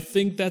game. But I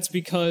think that's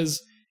because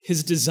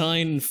his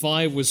design in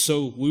 5 was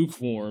so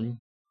lukewarm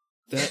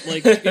that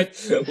like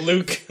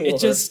lukewarm. It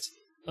just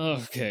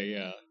okay,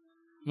 yeah.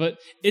 But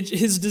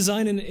his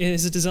design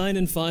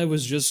in 5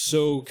 was just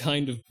so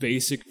kind of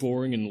basic,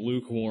 boring, and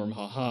lukewarm,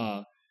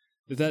 haha.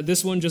 That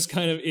this one just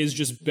kind of is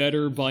just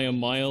better by a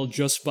mile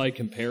just by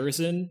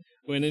comparison,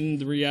 when in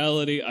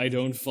reality I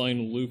don't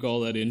find Luke all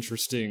that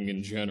interesting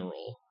in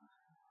general.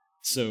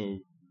 So,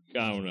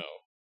 I don't know.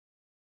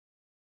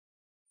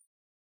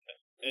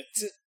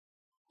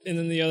 And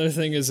then the other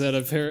thing is that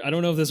I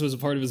don't know if this was a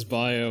part of his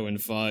bio in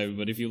 5,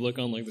 but if you look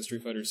on like the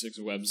Street Fighter 6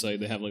 website,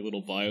 they have like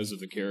little bios of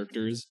the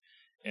characters.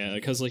 And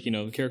because like, you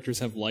know, the characters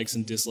have likes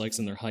and dislikes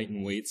and their height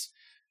and weights.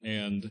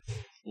 And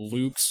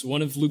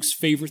one of Luke's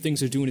favorite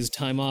things to do in his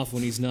time off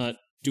when he's not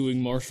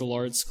doing martial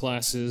arts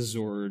classes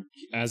or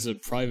as a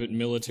private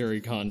military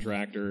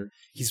contractor,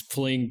 he's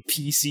playing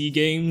PC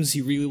games.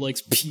 He really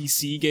likes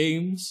PC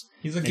games.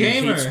 He's a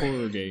gamer. He hates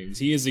horror games.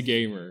 He is a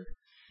gamer.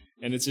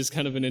 And it's just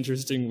kind of an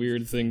interesting,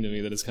 weird thing to me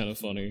that is kind of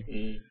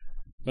funny.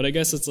 But I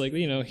guess it's like,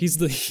 you know, I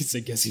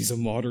guess he's a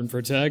modern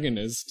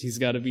protagonist. He's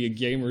got to be a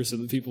gamer so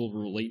that people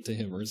relate to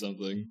him or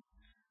something.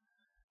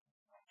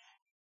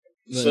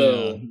 But,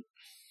 so,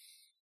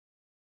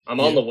 I'm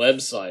on the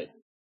website.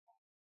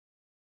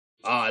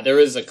 There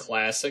is a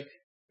classic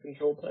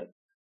control type.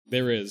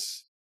 There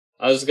is.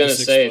 I was gonna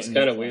say, it's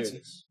kind of weird.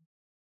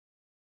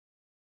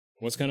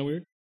 What's kind of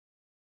weird?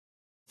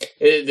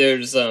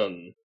 There's,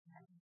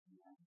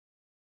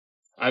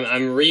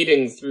 I'm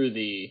reading through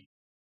the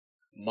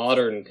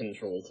modern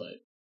control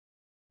type.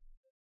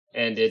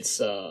 And it's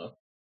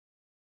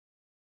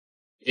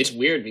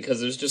weird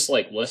because there's just,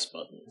 like, less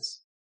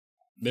buttons.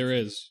 There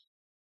is.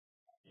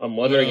 I'm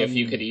wondering if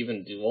you could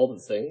even do all the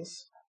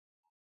things.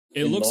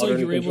 It looks like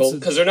you're able to...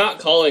 Because they're not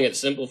calling it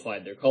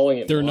simplified, they're calling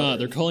it modern.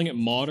 They're calling it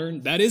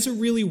modern. That is a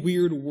really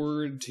weird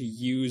word to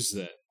use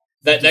then.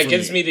 That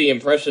gives me the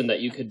impression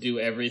that you could do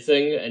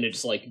everything, and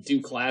it's like,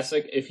 do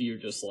classic if you're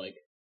just, like,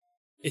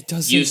 it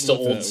doesn't used to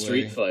look old that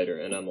Street way. Fighter,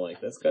 and I'm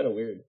like, that's kind of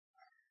weird.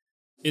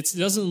 It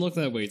doesn't look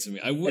that way to me.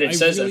 And it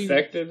says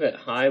effective at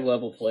high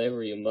level play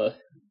where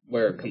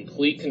where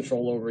complete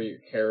control over your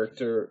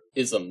character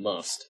is a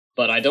must.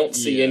 But I don't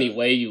see any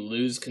way you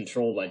lose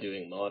control by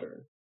doing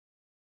modern.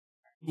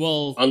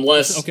 Well,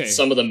 unless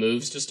some of the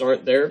moves just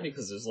aren't there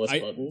because there's less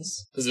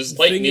buttons. Because there's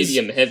light,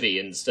 medium, heavy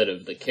instead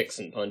of the kicks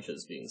and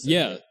punches being set.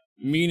 Yeah,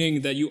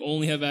 meaning that you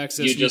only have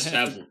access... You just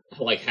have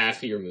like half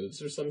of your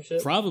moves or some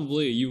shit?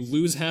 Probably. You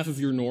lose half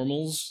of your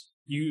normals.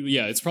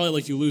 It's probably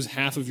like you lose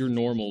half of your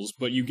normals,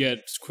 but you get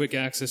quick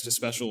access to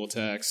special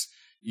attacks.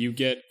 You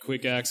get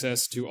quick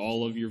access to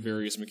all of your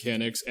various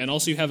mechanics, and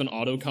also you have an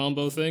auto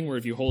combo thing where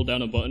if you hold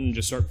down a button and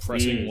just start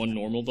pressing one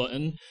normal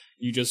button,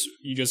 you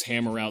just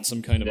hammer out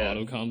some kind of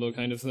auto combo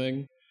kind of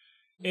thing.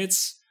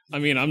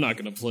 I'm not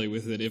gonna play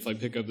with it if I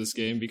pick up this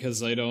game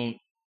because I don't.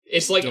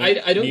 It's like I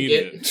don't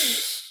get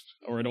it,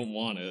 or I don't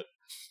want it.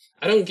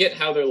 I don't get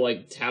how they're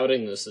like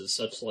touting this as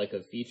such like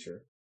a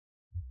feature.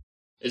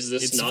 Is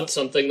this not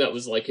something that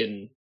was like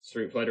in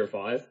Street Fighter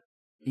V?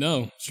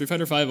 No, Street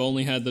Fighter V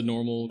only had the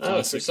normal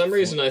classic. For some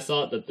reason I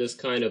thought that this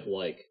kind of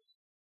like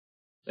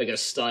a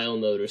style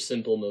mode or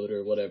simple mode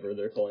or whatever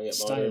they're calling it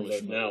modern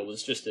mode now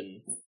was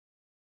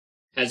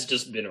has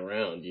just been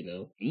around, you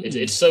know?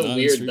 It's so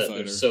weird that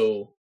they're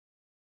so...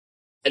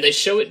 And they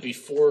show it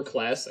before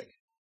classic.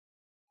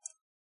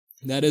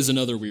 That is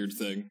another weird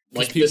thing.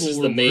 Like, this is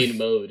the main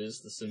mode,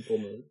 is the simple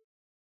mode.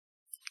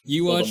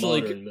 You watch,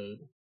 mode.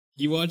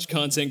 You watch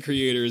content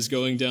creators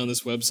going down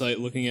this website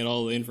looking at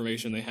all the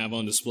information they have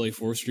on display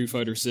for Street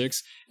Fighter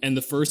 6, and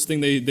the first thing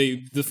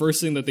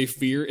that they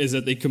fear is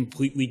that they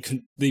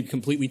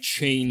completely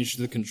changed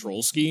the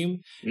control scheme,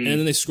 and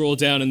then they scroll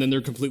down and then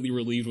they're completely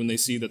relieved when they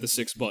see that the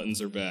 6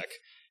 buttons are back,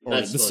 or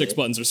the 6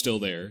 buttons are still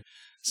there.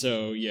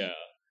 So yeah,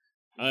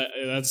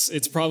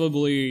 it's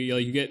probably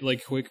like you get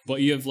like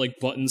you have like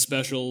button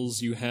specials,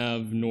 you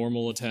have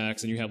normal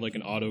attacks, and you have like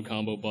an auto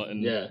combo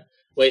button. Yeah.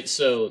 Wait,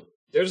 so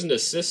there's an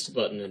assist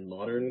button in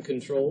Modern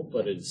Control,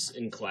 but it's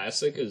in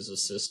Classic. Is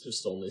assist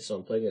just only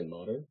something in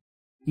Modern?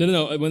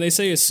 No. When they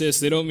say assist,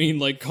 they don't mean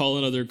like call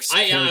another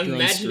character on I'm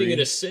imagining screen. an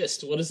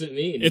assist. What does it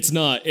mean? It's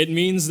not. It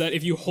means that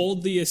if you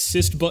hold the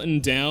assist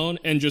button down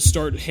and just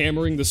start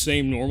hammering the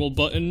same normal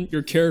button,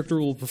 your character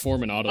will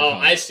perform an auto. Oh,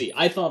 I see.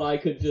 I thought I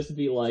could just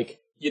be like,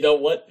 you know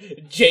what?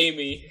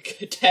 Jamie,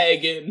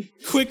 tag in.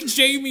 Quick,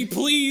 Jamie,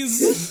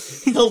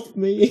 please! Help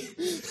me.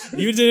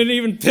 You didn't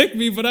even pick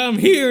me, but I'm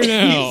here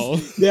now!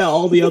 Yeah,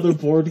 all the other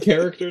board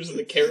characters in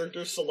the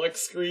character select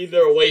screen,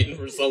 they're waiting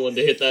for someone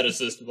to hit that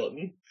assist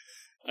button.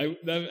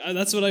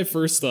 That's what I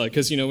first thought,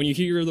 because, you know, when you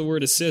hear the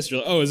word assist,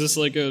 you're like, oh, is this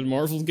like a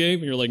Marvel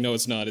game? And you're like, no,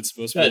 it's not. It's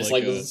supposed to be it's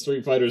like this is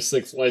Street Fighter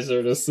 6, why is there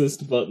an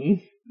assist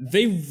button?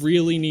 They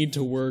really need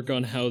to work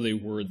on how they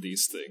word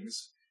these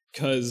things.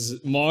 Because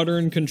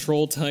modern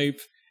control type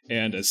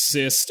and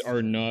assist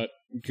are not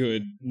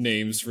good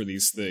names for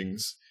these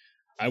things.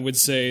 I would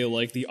say,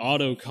 like, the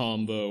auto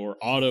combo, or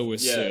auto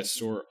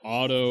assist, or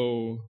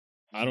auto,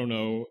 I don't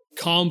know,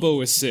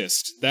 combo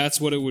assist. That's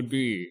what it would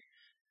be.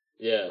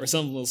 Yeah. Or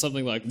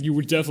something like, you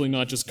would definitely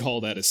not just call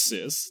that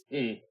assist.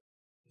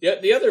 Yeah,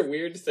 the other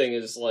weird thing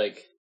is, like,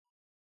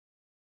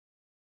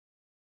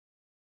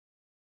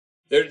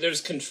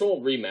 there's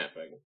control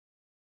remapping.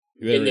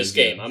 In this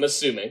game, I'm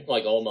assuming,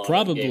 like all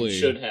modern games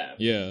should have.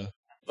 Yeah.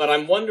 But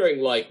I'm wondering,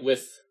 like,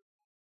 with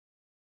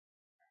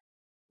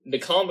the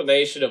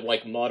combination of,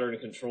 like, modern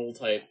control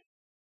type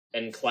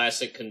and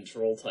classic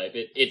control type,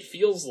 it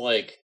feels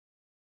like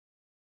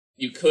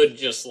you could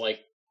just,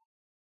 like,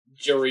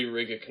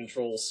 jury-rig a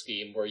control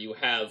scheme where you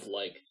have,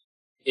 like,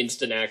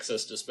 instant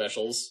access to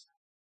specials,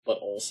 but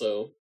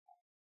also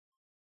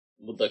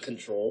with the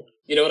control.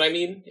 You know what I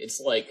mean?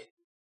 It's like...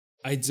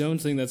 I don't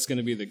think that's going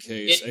to be the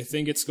case. I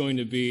think it's going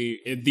to be...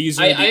 these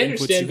are the inputs you have access to. I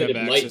understand that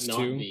it might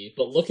not be,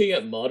 but looking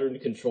at modern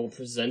control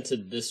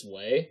presented this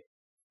way,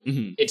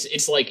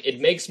 it's like,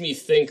 it makes me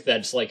think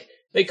that it's like,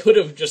 they could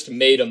have just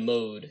made a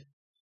mode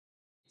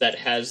that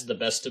has the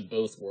best of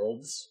both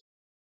worlds.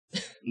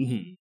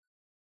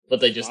 But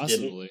they just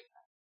didn't.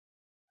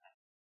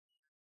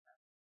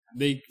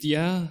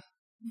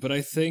 But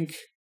I think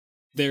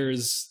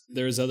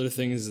there's other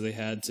things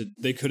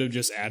they could have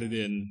just added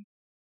in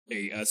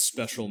a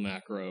special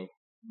macro,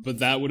 but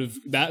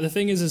the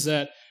thing is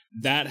that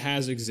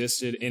has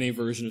existed in a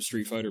version of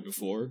Street Fighter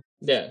before.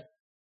 Yeah,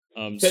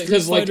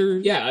 Street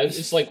Fighter.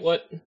 It's like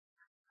what?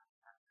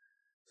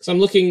 Because I'm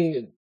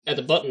looking at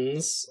the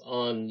buttons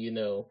on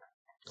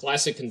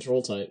classic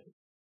control type.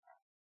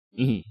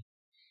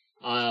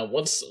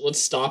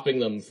 What's stopping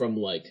them from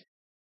like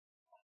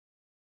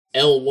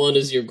L1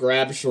 is your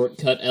grab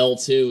shortcut,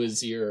 L2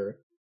 is your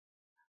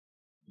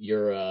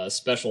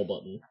special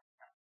button.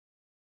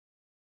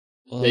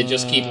 They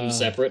just keep them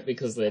separate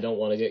because they don't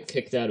want to get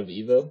kicked out of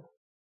EVO?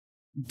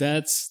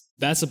 That's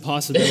a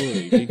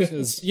possibility,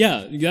 because,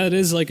 that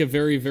is like a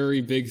very,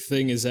 very big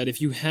thing, is that if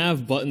you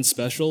have button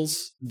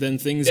specials, then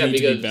things need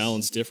to be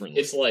balanced differently.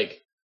 It's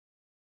like...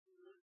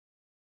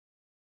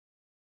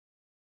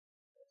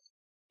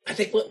 I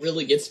think what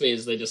really gets me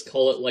is they just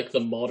call it, like,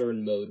 the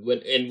modern mode.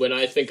 When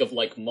I think of,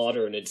 like,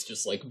 modern, it's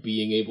just, like,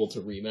 being able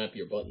to remap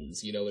your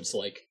buttons, it's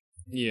like...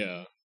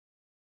 Yeah.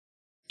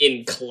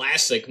 in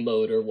classic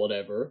mode or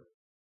whatever,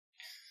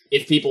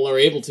 if people are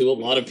able to, a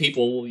lot of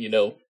people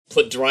will,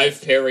 put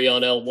drive parry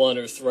on L1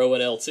 or throw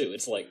in L2.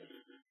 It's like...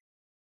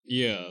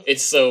 Yeah.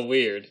 It's so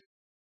weird.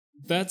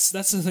 That's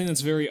the thing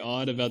that's very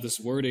odd about this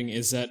wording,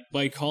 is that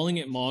by calling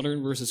it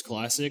modern versus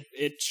classic,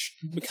 it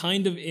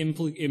kind of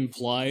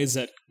implies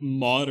that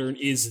modern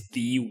is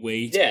the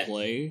way to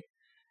play,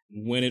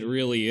 when it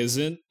really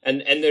isn't.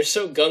 And they're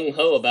so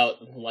gung-ho about,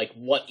 like,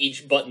 what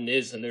each button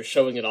is, and they're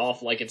showing it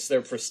off like it's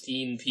their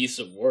pristine piece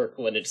of work,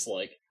 when it's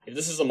like, if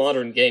this is a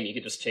modern game, you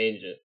could just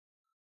change it.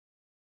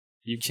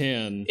 You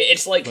can.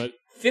 It's like...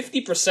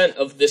 50%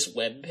 of this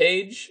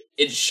webpage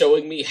is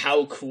showing me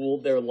how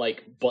cool their,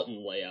 like,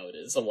 button layout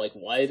is. I'm like,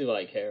 why do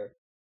I care?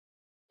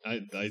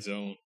 I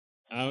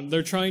don't.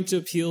 They're trying to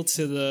appeal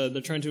to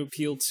the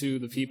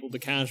people, the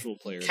casual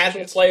players.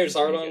 Casual players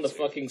aren't on the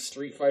fucking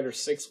Street Fighter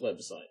 6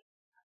 website.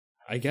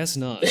 I guess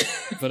not.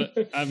 But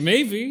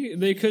maybe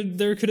there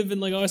could have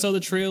been like, oh, I saw the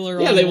trailer.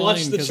 Yeah, they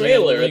watched the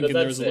trailer and then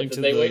there's a link to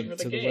they wait for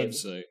the game.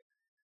 Website.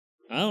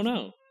 I don't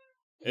know.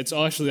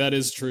 That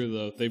is true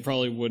though. They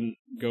probably wouldn't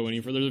go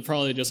any further. They're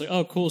probably just like,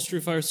 oh, cool,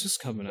 Street Fighter 6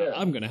 coming out.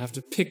 I'm gonna have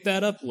to pick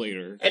that up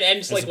later. And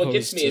it's like, what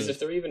gets me is if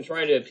they're even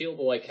trying to appeal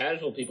to like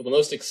casual people, the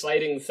most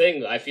exciting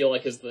thing I feel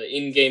like is the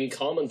in-game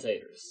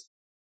commentators.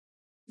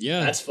 Yeah,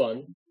 that's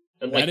fun.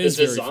 And like the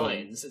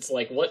designs, it's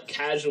like, what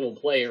casual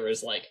player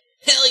is like,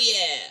 hell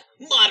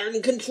yeah,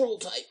 modern control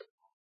type.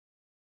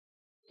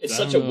 It's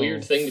such a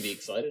weird thing to be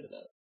excited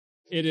about.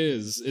 It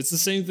is. It's the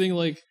same thing.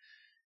 Like,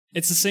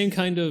 it's the same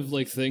kind of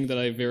like thing that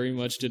I very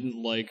much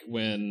didn't like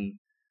when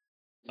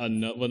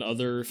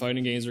other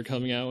fighting games are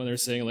coming out, when they're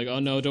saying like, oh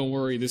no, don't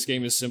worry, this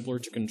game is simpler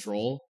to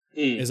control.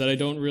 Is that I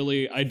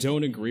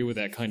don't agree with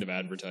that kind of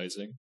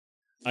advertising.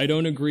 I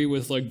don't agree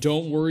with like,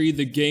 don't worry,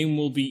 the game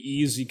will be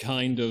easy,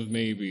 kind of,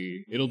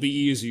 maybe. It'll be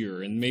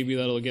easier, and maybe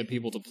that'll get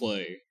people to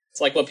play.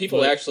 It's like what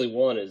people actually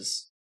want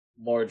is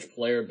large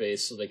player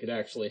base so they could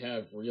actually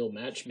have real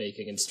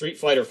matchmaking, and Street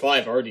Fighter V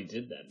already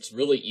did that. It's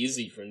really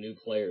easy for new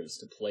players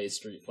to play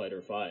Street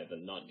Fighter V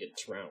and not get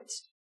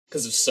trounced,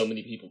 because there's so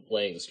many people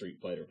playing Street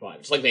Fighter V.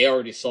 It's like they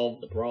already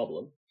solved the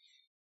problem.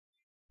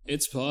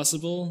 It's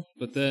possible,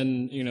 but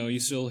then, you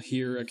still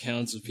hear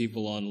accounts of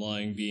people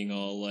online being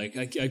all like,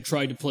 I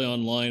tried to play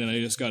online and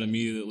I just got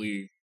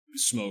immediately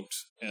smoked,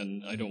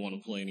 and I don't want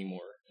to play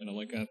anymore. And I'm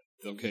like,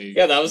 okay.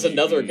 Yeah, that was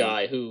another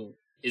guy who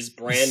is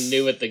brand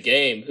new at the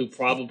game, who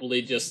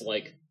probably just,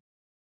 like,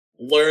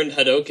 learned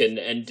Hadouken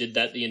and did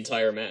that the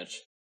entire match.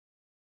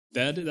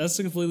 That's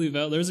completely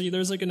valid.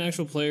 There's like an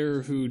actual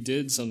player who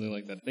did something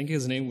like that. I think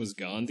his name was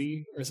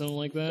Gandhi or something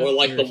like that. Or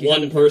like the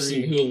one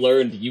person who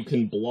learned you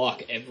can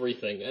block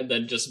everything and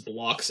then just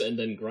blocks and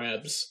then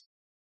grabs.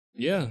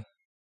 Yeah.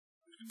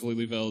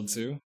 Completely valid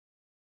too.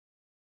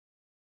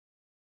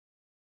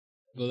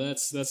 But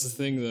that's the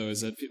thing though,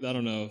 is that I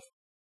don't know.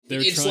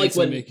 It's like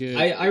when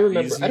I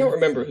remember easier. I don't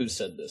remember who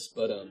said this,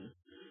 but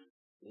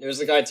there's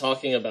a guy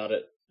talking about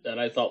it that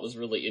I thought was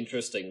really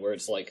interesting, where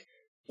it's like,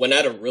 when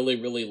at a really,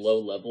 really low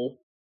level,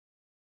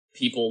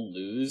 people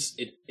lose,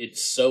 it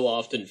so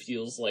often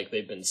feels like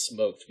they've been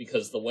smoked,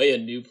 because the way a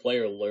new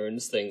player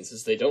learns things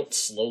is they don't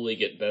slowly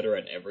get better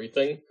at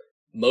everything.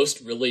 Most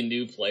really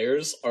new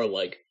players are,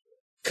 like,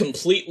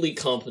 completely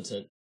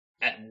competent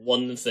at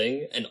one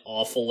thing and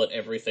awful at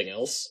everything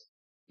else.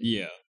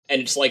 Yeah.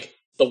 And it's like,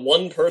 the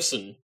one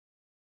person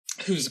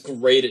who's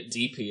great at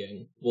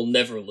DPing will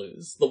never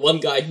lose. The one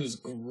guy who's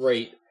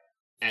great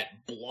at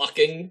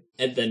blocking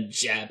and then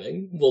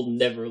jabbing will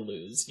never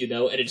lose, And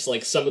it's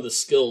like some of the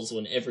skills,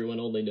 when everyone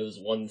only knows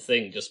one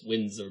thing, just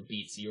wins or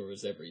beats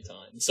yours every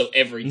time. So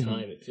every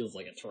time it feels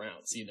like a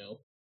trounce,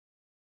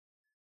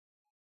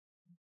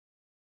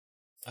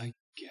 I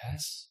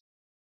guess.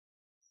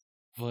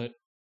 But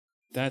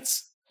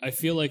I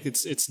feel like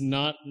it's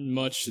not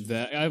much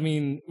that... I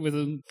mean, with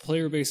a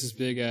player base as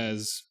big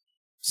as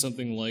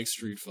something like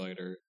Street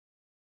Fighter,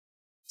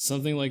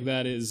 something like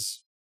that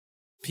is...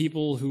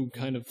 people who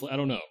kind of I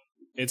don't know.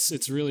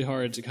 It's really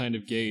hard to kind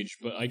of gauge,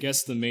 but I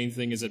guess the main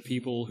thing is that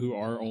people who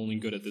are only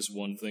good at this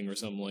one thing or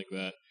something like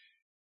that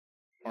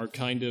are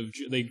kind of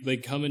they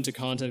come into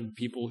contact with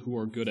people who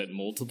are good at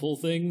multiple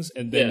things,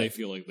 and then they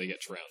feel like they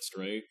get trounced,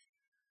 right?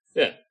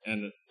 Yeah.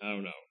 And I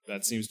don't know.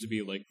 That seems to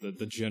be like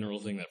the general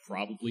thing that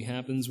probably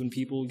happens when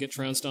people get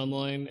trounced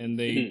online and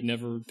they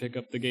never pick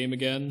up the game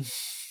again.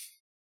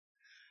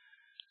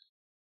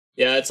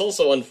 Yeah, it's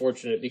also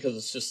unfortunate because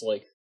it's just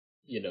like,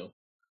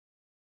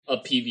 a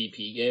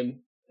PvP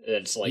game. And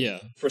it's like,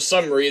 for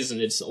some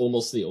reason, it's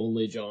almost the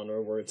only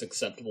genre where it's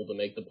acceptable to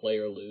make the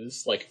player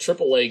lose. Like,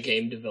 AAA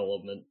game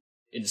development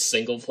in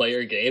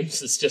single-player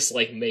games is just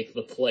like, make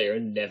the player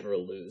never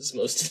lose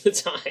most of the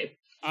time.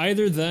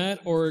 Either that,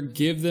 or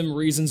give them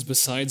reasons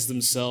besides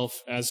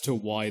themselves as to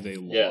why they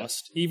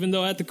lost. Even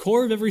though at the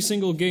core of every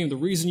single game, the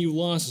reason you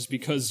lost is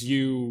because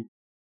you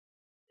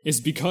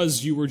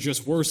were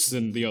just worse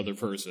than the other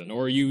person,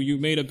 or you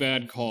made a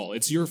bad call.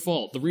 It's your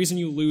fault. The reason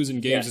you lose in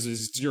games is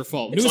it's your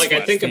fault. It's like,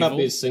 I think about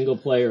these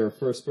single-player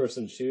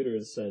first-person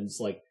shooters, and it's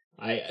like,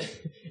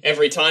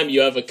 Every time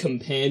you have a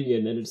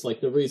companion, and it's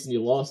like the reason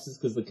you lost is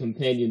because the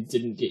companion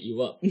didn't get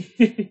you up.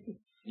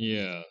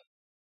 Yeah.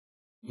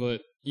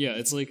 But, yeah,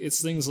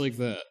 it's things like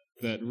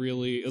that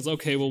really, it's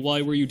okay, well,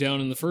 why were you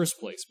down in the first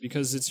place?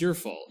 Because it's your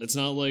fault. It's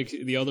not like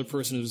the other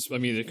person is, I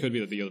mean, it could be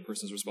that the other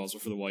person is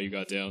responsible for the why you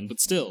got down, but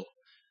still.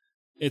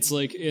 It's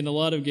like, in a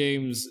lot of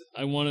games,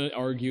 I want to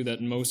argue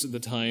that most of the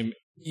time,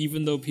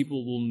 even though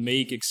people will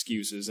make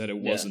excuses that it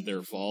wasn't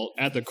their fault,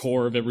 at the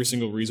core of every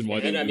single reason why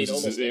they lose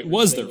is it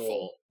was their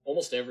fault.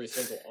 Almost every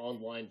single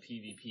online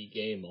PvP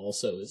game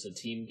also is a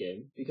team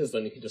game, because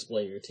then you can just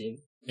blame your team.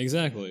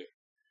 Exactly.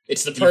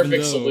 It's the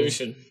perfect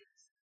solution.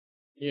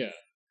 Yeah.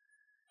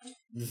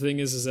 The thing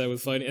is that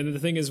with fighting, and the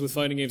thing is with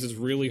fighting games, it's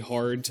really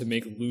hard to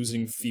make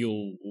losing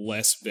feel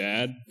less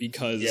bad,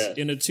 because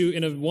in a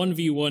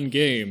 1v1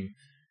 game,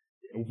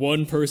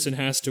 one person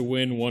has to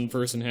win, one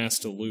person has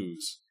to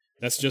lose.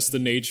 That's just the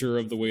nature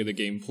of the way the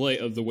game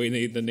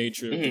the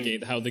nature of the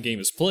game, how the game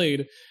is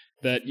played.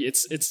 That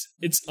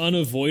it's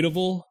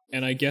unavoidable,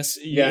 and I guess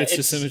it's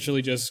just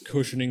essentially just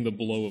cushioning the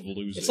blow of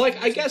losing. It's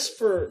like, I guess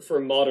for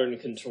modern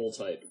control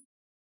type,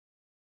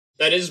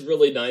 that is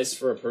really nice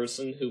for a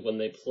person who, when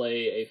they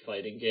play a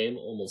fighting game,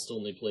 almost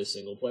only play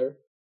single player.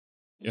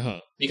 Yeah.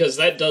 Because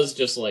that does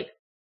just, like,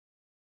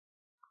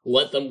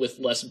 let them with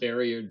less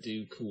barrier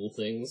do cool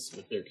things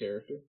with their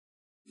character.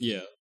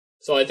 Yeah.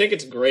 So I think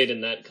it's great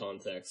in that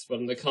context, but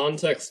in the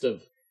context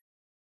of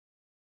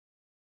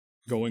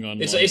going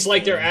on, it's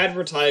like they're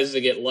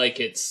advertising it like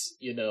it's,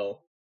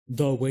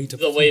 the way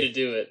to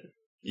do it.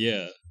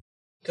 Yeah.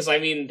 Because, I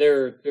mean,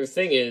 their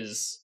thing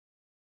is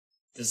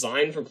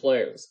designed for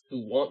players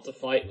who want to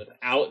fight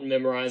without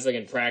memorizing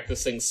and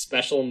practicing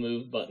special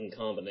move button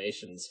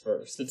combinations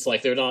first. It's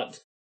like there are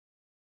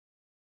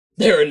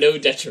no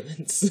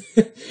detriments.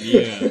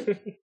 Yeah.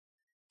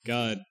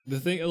 God, the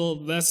thing,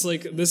 well, that's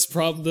like this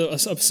problem. A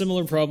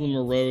similar problem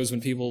arose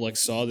when people like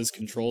saw this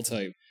control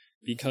type,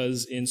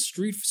 because in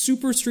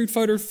Super Street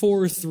Fighter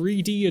 4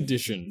 3D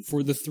edition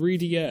for the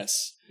 3DS,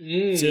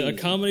 to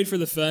accommodate for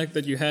the fact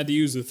that you had to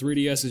use the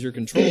 3DS as your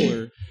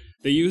controller,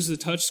 they used the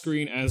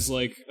touchscreen as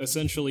like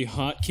essentially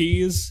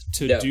hotkeys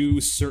to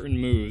do certain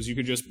moves. You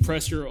could just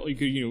press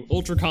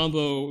ultra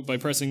combo by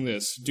pressing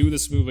this, do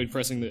this move by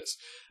pressing this.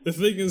 The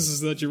thing is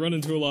that you run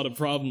into a lot of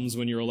problems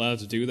when you're allowed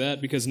to do that,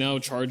 because now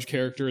charge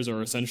characters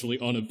are essentially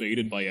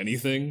unabated by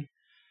anything.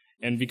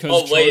 And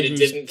because it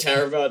didn't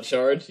care about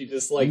charge? You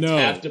just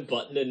tapped a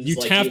button and you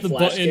tap the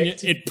button,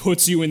 it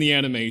puts you in the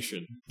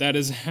animation. That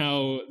is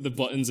how the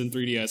buttons in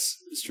 3DS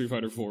Street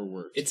Fighter 4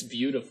 work. It's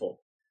beautiful.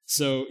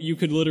 So you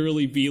could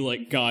literally be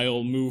like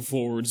Guile, move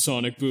forward,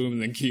 Sonic Boom,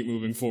 and then keep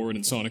moving forward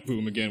and Sonic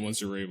Boom again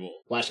once you're able.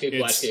 Flash kick,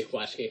 flash kick,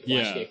 flash kick,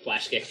 flash kick,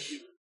 flash kick.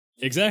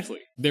 Exactly.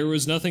 There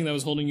was nothing that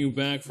was holding you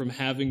back from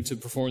having to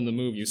perform the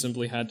move. You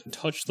simply had to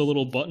touch the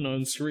little button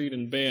on screen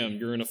and bam,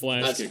 you're in a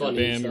flash kick, or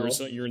bam,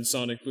 you're in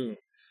Sonic Boom.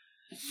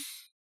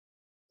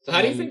 So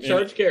how do you think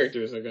charge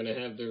characters are going to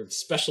have their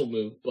special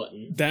move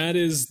button? That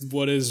is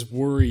what is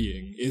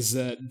worrying, is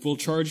that will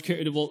charge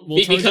characters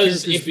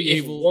because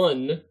if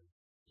one,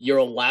 you're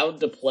allowed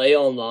to play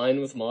online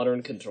with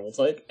modern control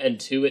type,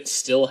 and two, it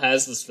still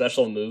has the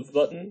special move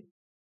button,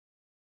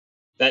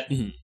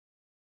 that'd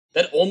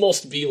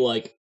almost be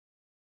like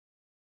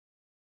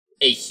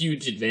a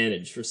huge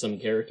advantage for some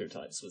character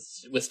types,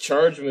 with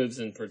charge moves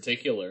in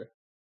particular.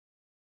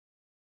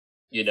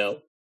 Yeah.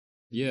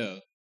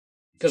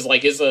 Because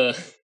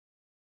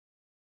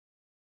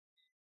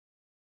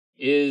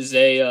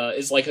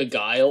is like a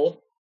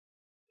Guile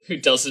who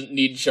doesn't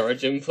need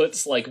charge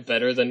inputs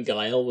better than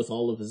Guile with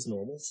all of his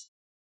normals?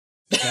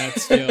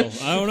 That's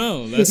I don't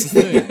know. That's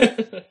the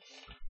thing.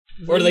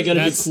 Or are they going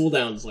to be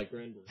cooldowns like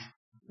Random?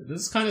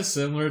 This is kind of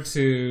similar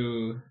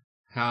to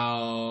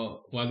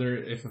whether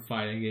if a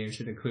fighting game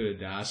should include a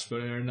dash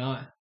button or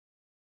not.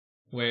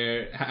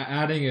 Where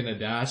adding in a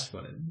dash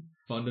button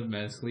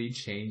fundamentally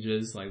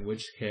changes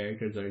which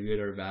characters are good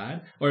or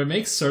bad, or it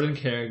makes certain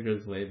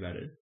characters way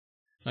better.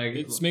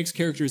 It makes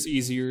characters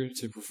easier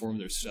to perform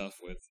their stuff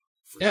with.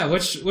 Yeah,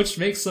 which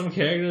makes some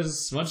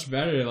characters much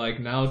better, like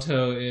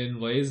Naoto in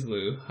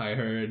BlazBlue. I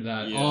heard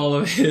that all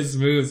of his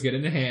moves get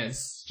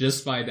enhanced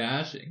just by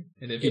dashing.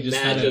 And if he just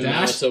had a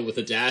dash, Naoto with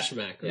a dash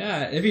macro.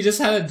 Yeah, if he just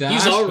had a dash,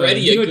 he's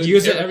already he would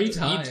use it every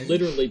time. He'd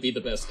literally be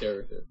the best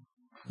character.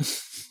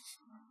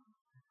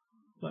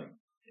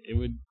 It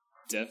would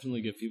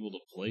definitely get people to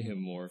play him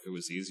more if it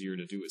was easier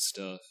to do his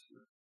stuff.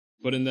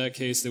 But in that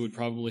case, they would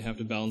probably have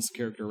to balance the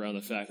character around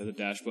the fact that the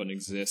dash button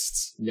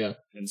exists. Yeah.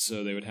 And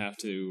so they would have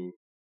to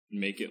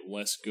make it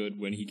less good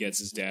when he gets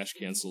his dash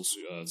cancel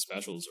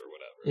specials or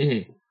whatever.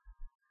 Mm-hmm.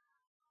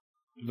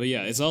 But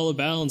yeah, it's all a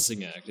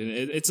balancing act. And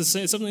it's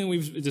something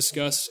we've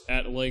discussed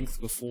at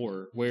length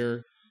before,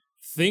 where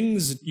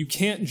you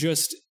can't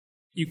just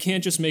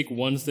make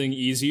one thing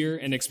easier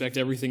and expect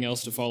everything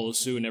else to follow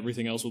suit and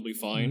everything else will be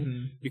fine.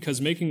 Mm-hmm.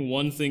 Because making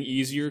one thing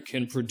easier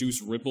can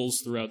produce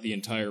ripples throughout the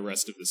entire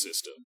rest of the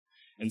system.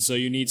 And so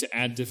you need to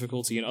add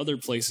difficulty in other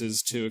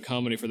places to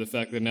accommodate for the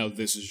fact that now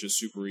this is just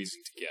super easy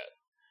to get.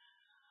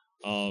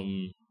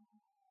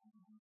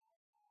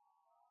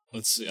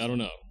 let's see, I don't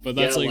know. But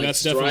that's that's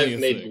Strive definitely a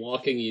made thing.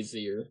 blocking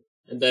easier,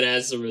 and then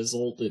as a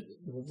result, it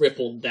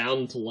rippled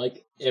down to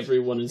like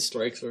everyone in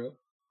strike throw.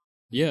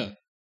 Yeah.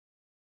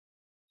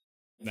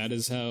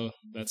 That's how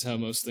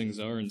most things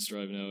are in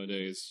Strive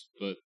nowadays,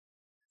 but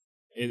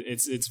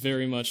it's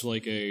very much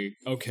like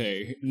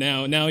okay,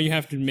 now you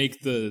have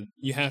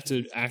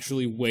to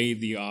actually weigh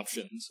the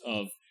options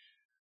of,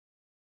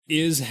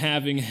 is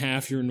having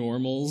half your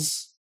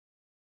normals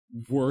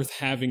worth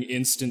having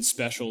instant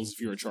specials if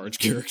you're a charge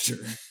character?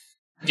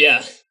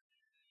 Yeah.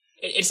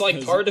 It's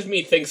like part of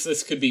me thinks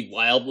this could be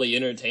wildly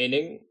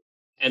entertaining,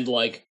 and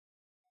like,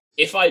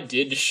 if I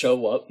did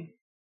show up,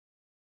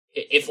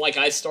 if like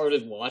I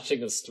started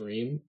watching a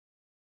stream,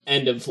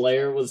 and a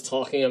player was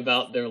talking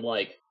about their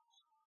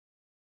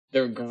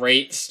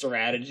great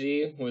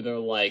strategy, where they're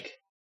like,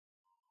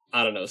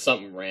 I don't know,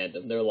 something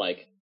random, they're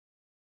like,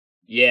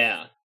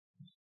 yeah,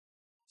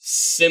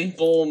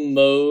 simple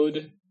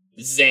mode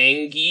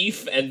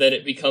Zangief, and then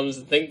it becomes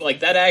a thing,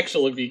 like, that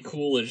actually be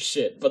cool as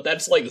shit, but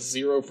that's like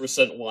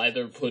 0% why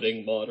they're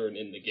putting modern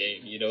in the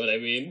game, you know what I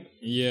mean?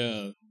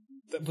 Yeah.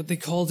 But they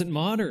called it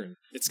modern.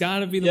 It's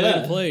gotta be the way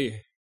to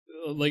play.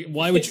 Like,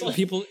 why would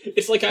people...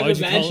 It's like, I'm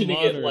imagining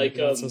it like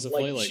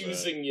like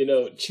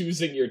choosing,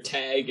 choosing your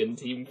tag in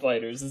Team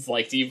Fighters. It's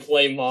like, do you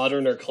play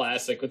modern or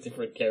classic with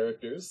different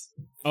characters?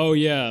 Oh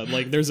yeah,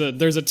 like there's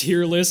a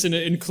tier list, and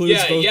it includes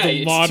both the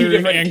it's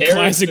modern and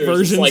classic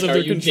versions like, of are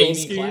their you control Jamie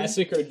scheme.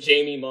 Classic or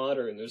Jamie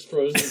Modern? There's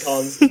pros and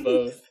cons to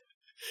both.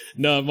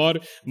 No,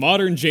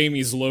 modern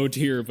Jamie's low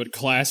tier, but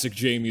classic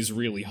Jamie's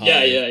really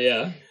high.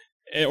 Yeah.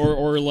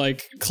 Or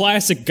like,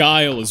 classic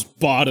Guile is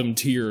bottom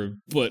tier,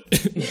 but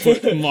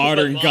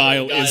modern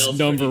Guile is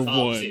number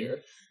one.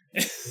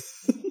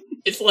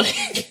 It's like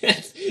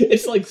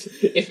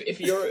if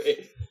you're,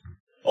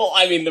 well,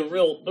 I mean,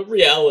 the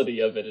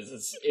reality of it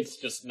is it's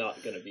just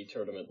not going to be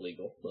tournament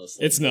legal.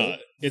 Mostly. It's not.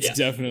 It's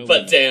definitely.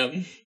 But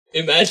damn,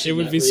 imagine it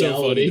would be reality.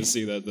 So funny to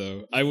see that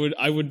though. I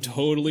would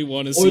totally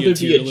want to see a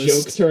tier list. Or there'd be a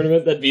list. joke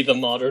tournament that'd be the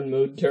modern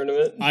mode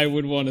tournament. I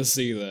would want to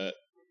see that.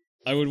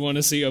 I would want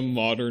to see a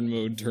modern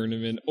mode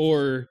tournament,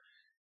 or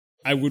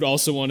I would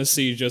also want to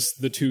see just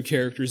the two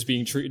characters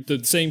being treated,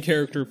 the same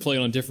character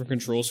playing on different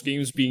control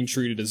schemes being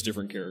treated as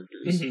different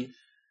characters. Mm-hmm.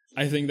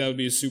 I think that would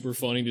be super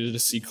funny to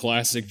just see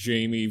classic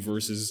Jamie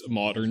versus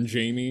modern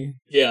Jamie.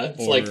 Yeah,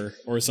 it's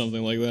or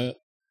something like that.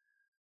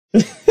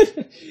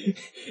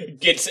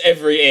 Gets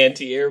every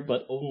anti-air,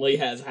 but only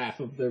has half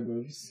of their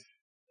moves.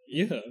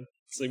 Yeah,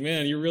 it's like,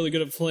 man, you're really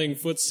good at playing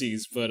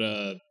footsies, but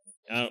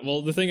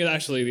well, the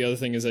other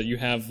thing is that you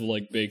have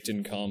like baked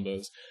in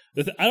combos.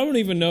 I don't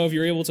even know if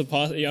you're able to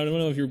I don't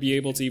know if you'll be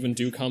able to even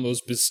do combos.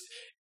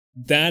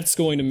 That's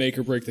going to make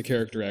or break the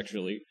character.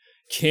 Actually,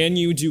 can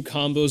you do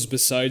combos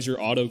besides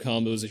your auto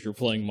combos if you're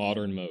playing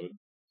modern mode?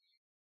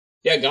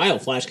 Yeah, Guile,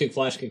 flash kick,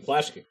 flash kick,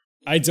 flash kick.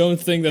 I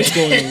don't think that's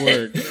going to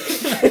work.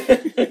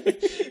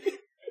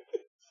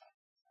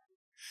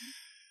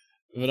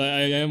 But I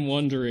am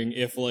wondering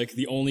if like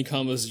the only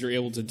combos you're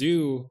able to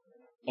do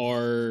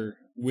are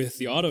with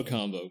the auto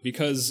combo,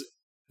 because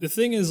the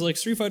thing is, like,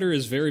 Street Fighter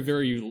is very,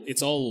 very,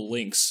 it's all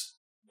links,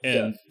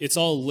 and it's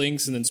all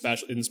links and then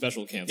special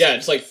cancel. Yeah,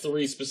 it's like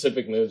 3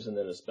 specific moves and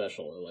then a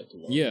special, or like the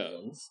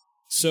long ones.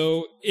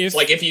 So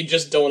if you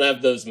just don't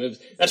have those moves,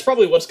 that's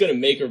probably what's going to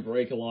make or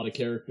break a lot of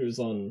characters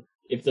on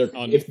if their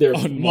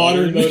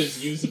modern mode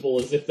is usable,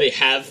 is if they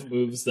have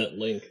moves that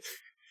link.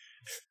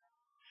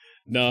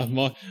 Nah,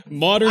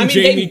 modern I mean,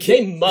 Jamie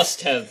they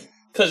must have.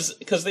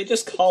 Because they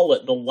just call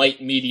it the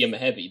light, medium,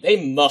 heavy.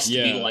 They must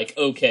be like,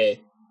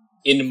 okay,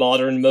 in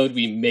modern mode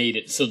we made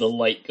it so the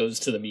light goes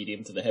to the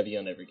medium to the heavy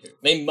on every character.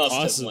 They must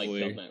have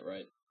done that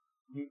right.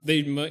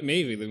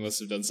 Maybe they must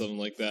have done something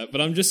like that.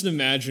 But I'm just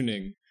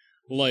imagining,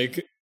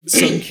 like,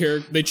 some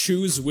character, they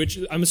choose which.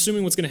 I'm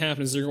assuming what's going to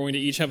happen is they're going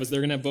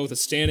to have both a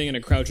standing and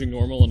a crouching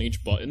normal on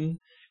each button,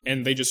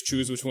 and they just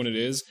choose which one it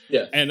is.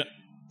 Yeah. And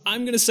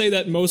I'm going to say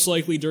that most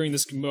likely in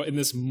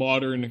this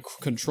modern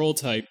control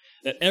type,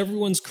 that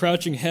everyone's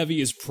crouching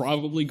heavy is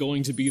probably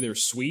going to be their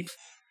sweep.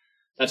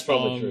 That's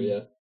probably true,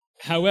 yeah.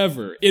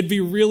 However, it'd be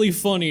really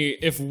funny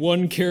if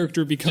one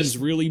character becomes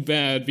really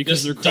bad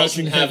because their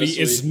crouching heavy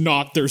is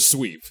not their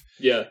sweep.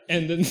 Yeah.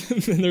 And then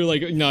they're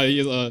like, no,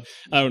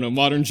 I don't know,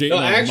 modern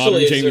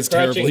actually, Jamie's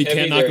terrible. He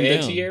can't knock him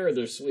down. Anti-air or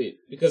their sweep?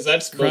 Because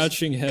that's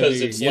crouching heavy.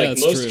 Because it's like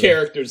most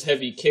characters'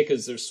 heavy kick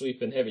is their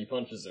sweep and heavy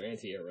punch is their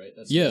anti-air,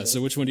 right?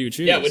 So which one do you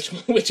choose? Yeah, which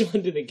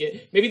one do they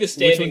get? Maybe the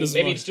standing.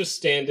 Maybe it's just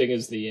standing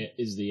is the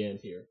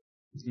anti-air.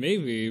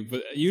 Maybe,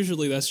 but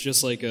usually that's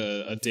just like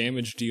a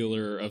damage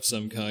dealer of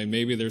some kind.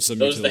 Maybe there's some.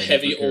 Those the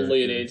heavy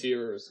only an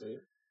anti-air or sweep.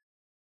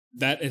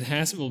 That it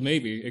has. Well,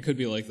 maybe it could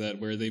be like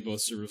that, where they both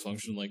sort of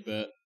function like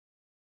that.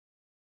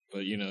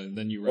 But,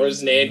 then you... Or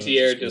is an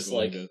anti-air just,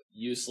 like,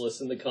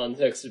 useless in the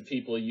context of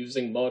people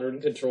using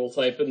modern control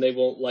type and they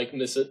won't, like,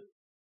 miss it?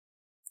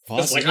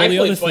 Because, like, I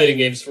played fighting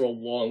games for a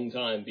long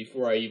time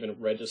before I even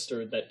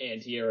registered that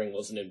anti-airing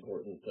was an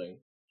important thing.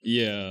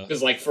 Yeah.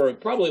 Because, like, for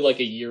probably, like,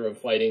 a year of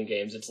fighting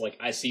games, it's like,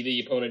 I see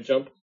the opponent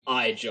jump,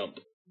 I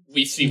jump.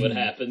 we see what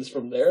happens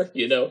from there,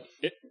 you know?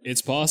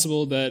 It's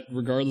possible that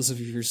regardless of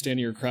if you're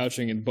standing or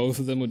crouching, and both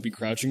of them would be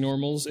crouching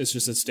normals, it's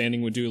just that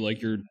standing would do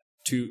like your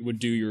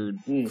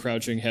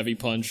crouching heavy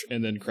punch,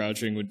 and then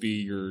crouching would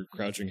be your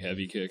crouching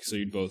heavy kick, so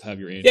you'd both have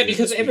your anti. Yeah,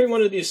 because every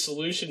one of these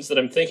solutions that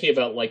I'm thinking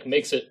about, like,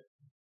 makes it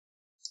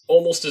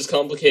almost as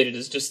complicated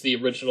as just the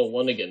original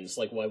one again. It's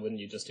like, why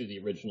wouldn't you just do the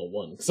original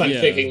one? Because I'm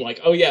thinking,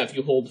 like, oh yeah, if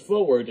you hold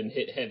forward and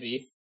hit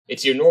heavy,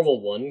 it's your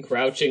normal one,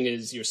 crouching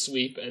is your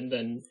sweep, and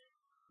then,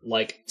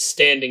 like,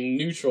 standing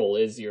neutral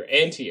is your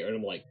anti-air. And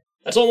I'm like,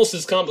 that's almost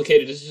as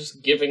complicated as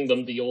just giving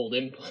them the old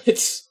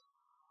inputs.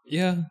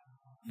 Yeah,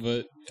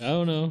 but I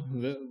don't know.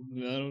 I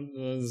don't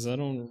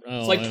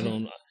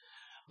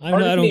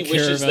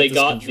care about this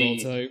control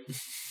type.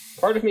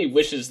 Part of me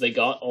wishes they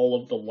got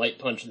all of the light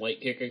punch,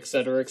 light kick,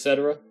 etc.,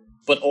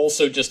 but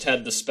also just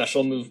had the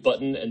special move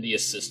button and the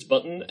assist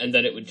button, and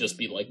then it would just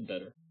be, like,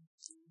 better.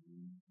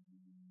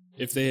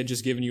 If they had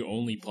just given you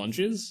only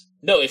punches?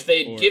 No, if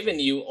they had given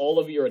you all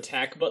of your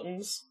attack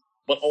buttons,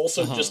 but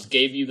also just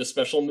gave you the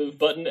special move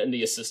button and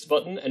the assist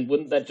button, and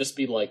wouldn't that just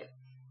be, like,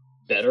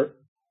 better?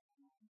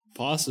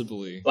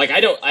 Possibly. Like,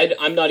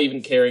 I'm not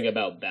even caring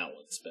about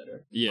balance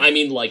better. Yeah. I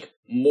mean, like,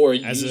 more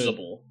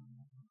usable.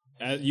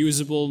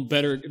 Usable,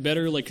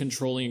 better, like,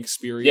 controlling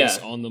experience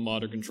on the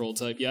modern control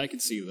type. Yeah, I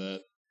could see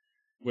that.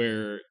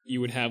 Where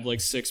you would have, like,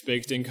 6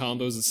 baked-in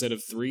combos instead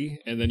of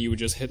 3, and then you would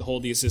just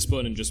hold the assist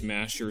button and just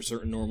mash your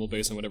certain normal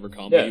based on whatever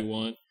combo you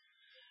want.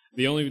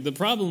 The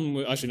problem...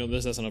 Actually, no,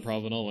 that's not a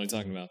problem at all. What am I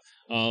talking about?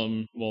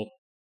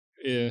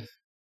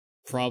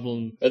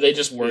 Problem... Are they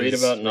just worried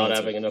about not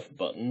having enough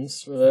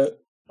buttons for that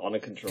on a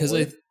controller?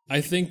 Because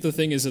I think the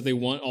thing is that they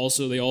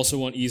also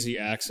want easy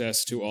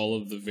access to all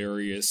of the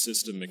various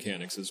system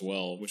mechanics as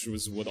well, which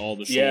was with all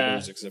the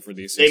shoulders except for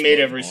the assist They made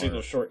every single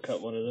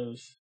shortcut one of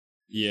those.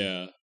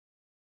 Yeah.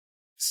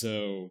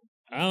 So,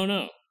 I don't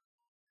know.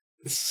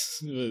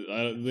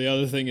 The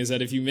other thing is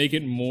that if you make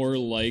it more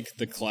like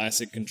the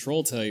classic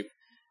control type,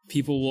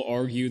 people will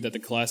argue that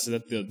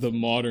the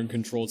modern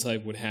control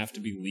type would have to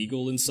be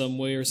legal in some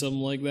way or something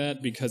like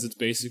that, because it's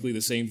basically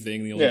the same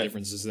thing. The only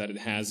difference is that it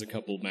has a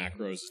couple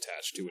macros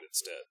attached to it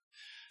instead.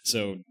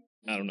 So,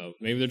 I don't know.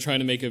 Maybe they're trying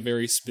to make a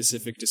very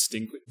specific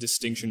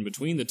distinction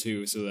between the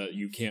two so that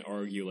you can't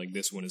argue like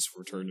this one is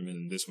for tournament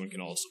and this one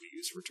can also be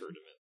used for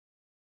tournament.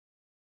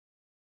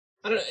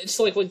 I don't know, it's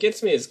like, what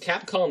gets me is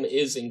Capcom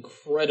is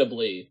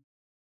incredibly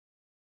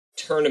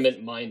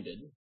tournament-minded.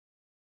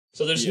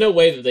 So there's no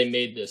way that they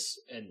made this,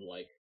 and,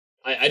 like,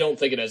 I don't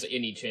think it has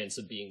any chance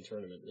of being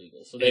tournament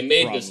legal. So they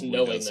made this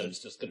knowing that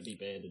it's just going to be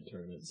banned in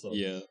tournaments. So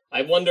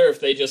I wonder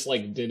if they just,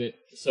 like, did it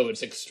so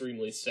it's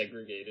extremely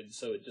segregated,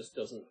 so it just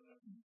doesn't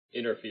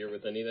interfere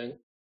with anything.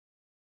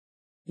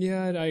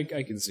 Yeah,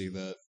 I can see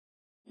that.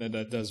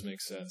 That does make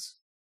sense.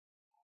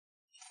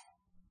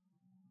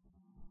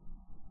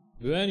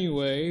 But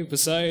anyway,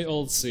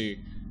 besides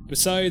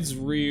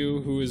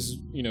Ryu, who is,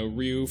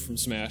 Ryu from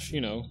Smash,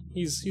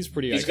 he's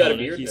pretty iconic. He's got a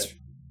beard.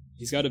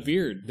 He's got a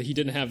beard. He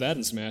didn't have that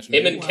in Smash.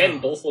 Him and Ken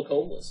both look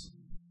homeless.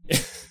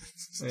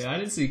 Wait, I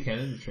didn't see Ken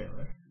in the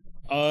trailer.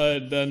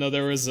 No,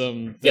 there was a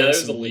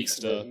leak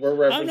stuff. We're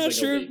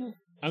referencing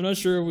I'm not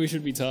sure we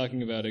should be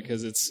talking about it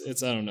because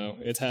it's I don't know.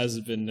 It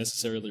hasn't been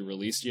necessarily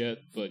released yet,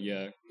 but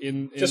yeah,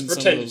 just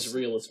pretend it's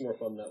real. It's more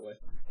fun that way.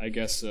 I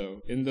guess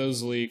so. In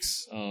those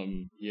leaks,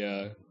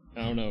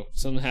 I don't know.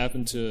 Something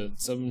happened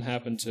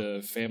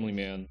to Family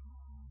Man,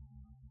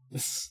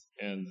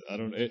 and I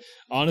don't.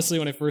 Honestly,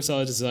 when I first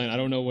saw his design, I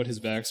don't know what his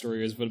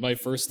backstory is, but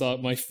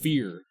my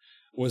fear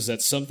was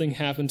that something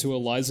happened to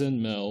Eliza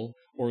and Mel,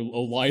 or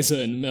Eliza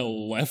and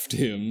Mel left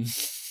him.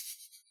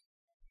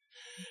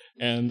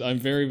 And I'm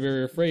very,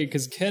 very afraid,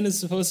 because Ken is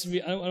supposed to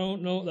be... I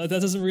don't know,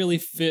 that doesn't really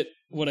fit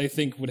what I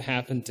think would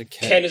happen to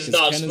Ken. Ken is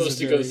not supposed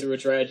to go through a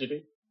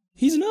tragedy.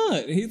 He's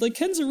not.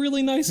 Ken's a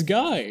really nice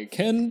guy.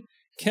 Ken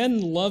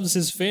loves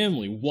his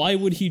family. Why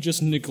would he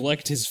just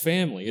neglect his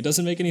family? It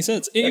doesn't make any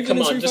sense.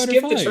 Come on, just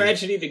give the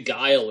tragedy to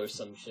Guile or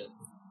some shit.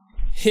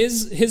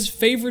 His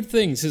favorite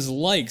things, his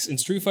likes in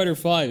Street Fighter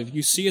V, if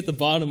you see at the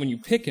bottom when you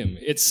pick him,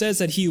 it says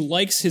that he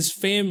likes his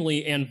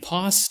family and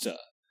pasta.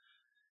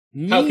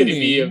 How could he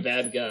be a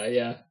bad guy?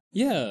 Yeah.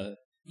 Yeah.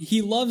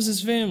 He loves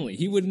his family.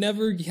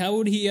 How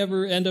would he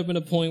ever end up in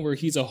a point where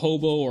he's a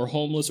hobo or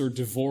homeless or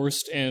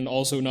divorced and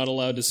also not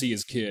allowed to see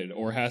his kid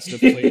or has to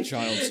pay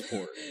child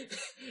support?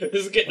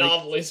 This is getting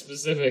awfully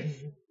specific.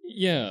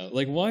 Yeah,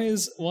 like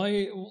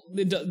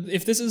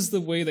if this is the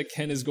way that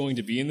Ken is going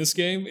to be in this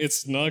game,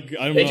 it's not.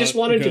 They just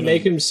wanted to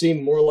make him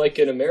seem more like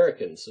an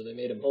American, so they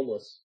made him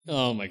homeless.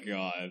 Oh my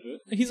god.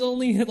 He's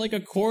only like a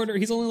quarter,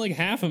 he's only like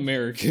half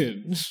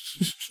American.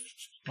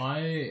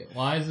 Why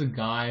does a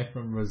guy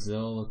from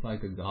Brazil look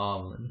like a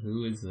goblin?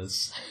 Who is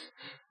this?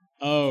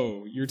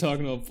 Oh, you're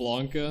talking about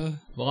Blanca?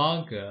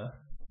 Blanca.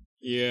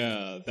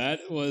 Yeah,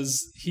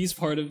 he's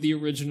part of the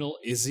original.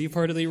 Is he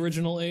part of the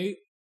original 8?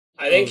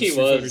 I think he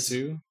was.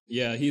 2?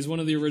 Yeah, he's one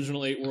of the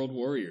original 8 World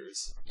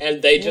Warriors.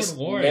 And they just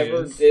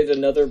never did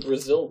another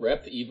Brazil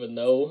rep, even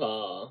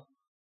though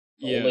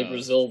the only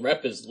Brazil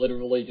rep is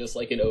literally just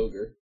like an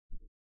ogre.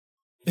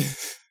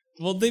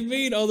 Well, they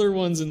made other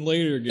ones in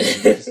later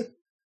games.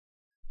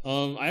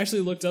 I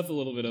actually looked up a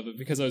little bit of it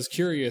because I was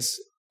curious.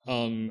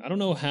 I don't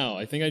know how.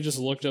 I think I just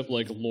looked up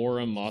like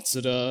Laura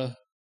Matsuda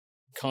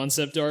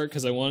concept art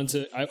because I wanted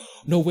to.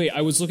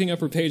 I was looking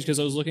up her page because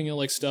I was looking at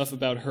like stuff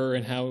about her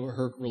and how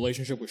her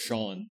relationship with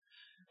Sean.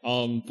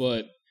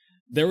 But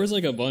there was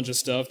like a bunch of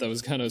stuff that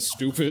was kind of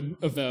stupid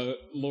about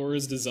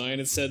Laura's design.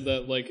 It said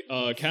that like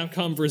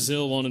Capcom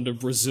Brazil wanted a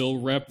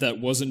Brazil rep that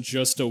wasn't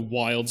just a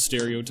wild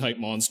stereotype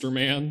monster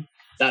man.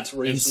 That's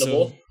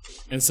reasonable.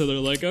 And so they're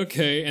like,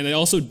 okay, and they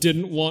also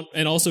didn't want,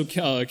 and also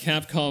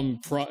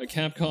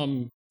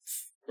Capcom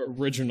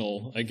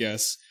original, I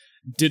guess,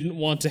 didn't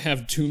want to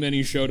have too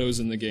many Shotos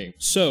in the game.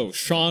 So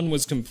Sean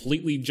was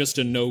completely just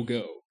a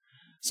no-go.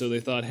 So they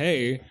thought,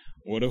 hey,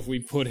 what if we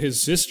put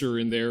his sister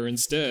in there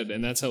instead?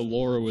 And that's how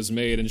Laura was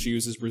made, and she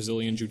uses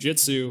Brazilian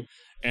Jiu-Jitsu.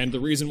 And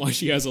the reason why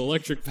she has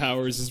electric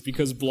powers is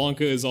because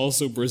Blanca is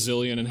also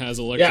Brazilian and has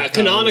electric powers. Yeah,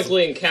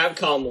 canonically in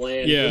Capcom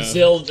land,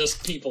 Brazil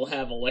just people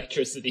have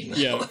electricity powers.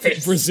 Yeah,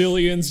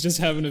 Brazilians just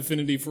have an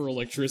affinity for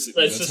electricity.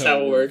 That's just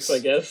how it works, I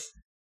guess.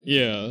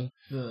 Yeah.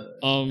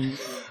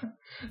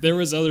 There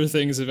was other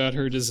things about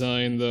her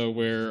design, though,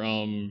 where,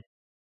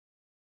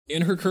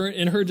 in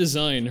her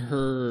design,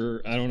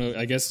 I don't know,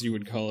 I guess you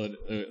would call it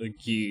a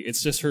gi.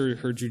 It's just her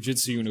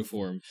jujitsu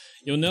uniform.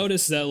 You'll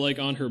notice that, like,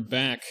 on her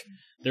back,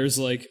 there's,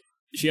 like,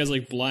 she has,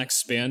 like, black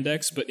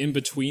spandex, but in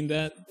between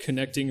that,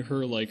 connecting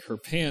her, like, her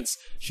pants,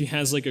 she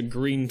has, like, a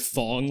green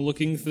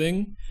thong-looking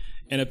thing.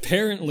 And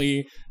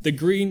apparently,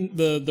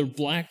 the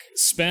black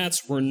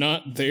spats were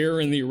not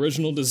there in the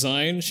original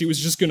design. She was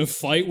just gonna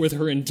fight with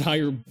her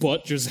entire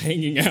butt just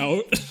hanging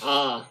out.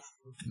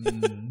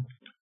 And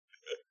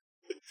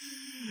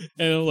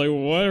I'm like,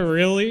 what,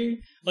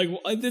 really? Like,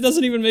 it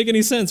doesn't even make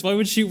any sense. Why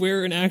would she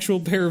wear an actual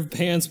pair of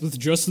pants with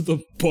just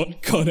the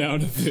butt cut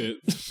out of it?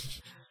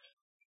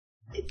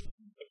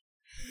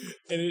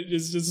 And it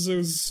is just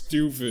so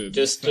stupid.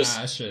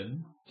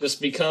 Fashion. Just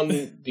become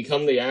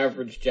the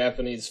average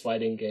Japanese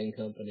fighting game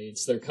company.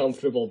 It's their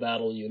comfortable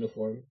battle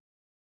uniform.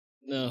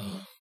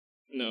 No,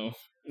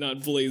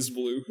 not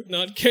BlazBlue,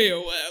 not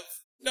KOF,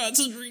 not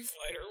Street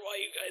Fighter. Why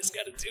you guys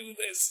gotta do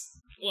this?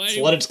 Why? It's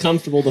what it's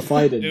comfortable to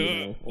fight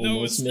in.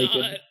 No, it's naked.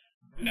 Not.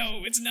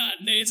 No, it's not.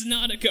 It's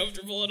not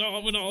comfortable at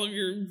all when all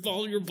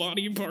your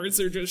body parts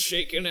are just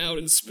shaking out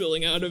and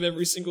spilling out of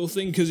every single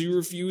thing because you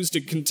refuse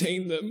to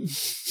contain them.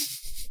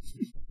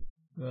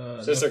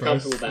 The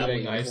first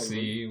thing I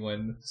see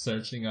when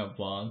searching up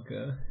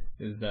Blanca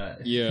is that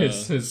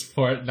it's his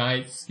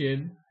Fortnite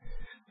skin.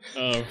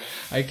 Oh,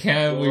 I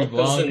can't move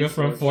Blanca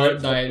from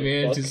Fortnite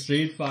man to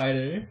Street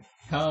Fighter.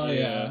 Hell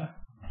yeah.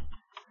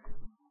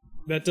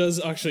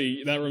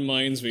 That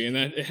reminds me, and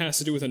that it has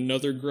to do with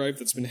another gripe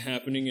that's been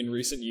happening in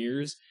recent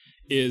years,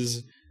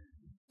 is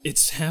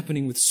it's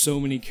happening with so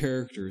many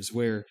characters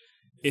where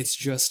it's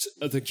just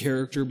the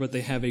character, but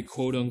they have a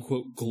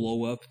quote-unquote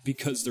glow-up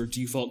because their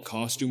default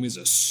costume is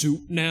a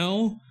suit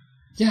now?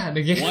 Yeah,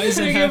 why is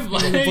that happening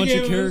with a bunch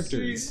of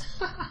characters?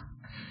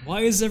 Why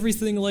is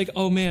everything like,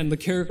 the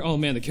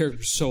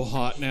character's so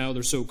hot now,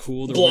 they're so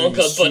cool, they're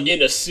Blanca, but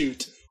in a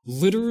suit.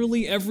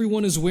 Literally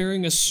everyone is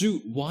wearing a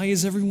suit. Why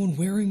is everyone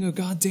wearing a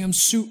goddamn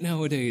suit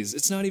nowadays?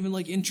 It's not even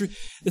like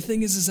the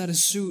thing is that a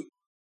suit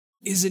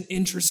isn't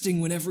interesting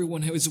when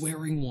everyone is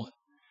wearing one.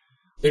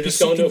 They're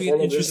just going to a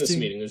formal business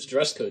meeting. There's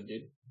dress code,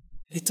 dude.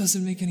 It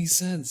doesn't make any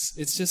sense.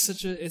 It's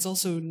just it's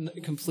also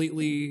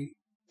completely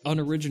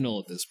unoriginal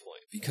at this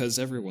point because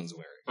everyone's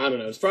wearing it. I don't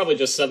know. It's probably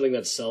just something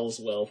that sells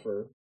well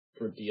for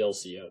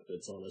DLC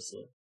outfits,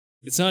 honestly.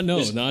 It's not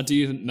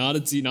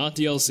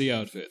DLC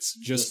outfits.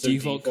 Just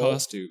default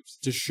costumes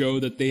to show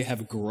that they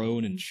have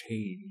grown and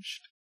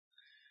changed.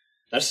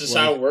 That's just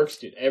how it works,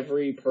 dude.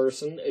 Every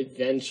person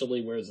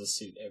eventually wears a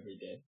suit every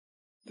day.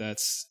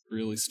 That's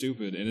really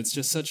stupid, and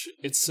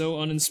it's so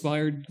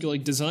uninspired,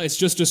 like, design. It's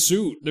just a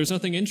suit. There's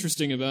nothing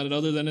interesting about it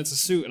other than it's a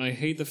suit, and I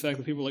hate the fact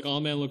that people are like,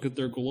 oh man, look at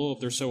their glow up,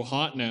 they're so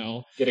hot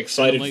now. Get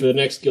excited for the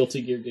next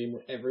Guilty Gear game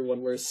where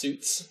everyone wears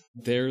suits.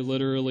 They're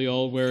literally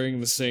all wearing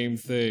the same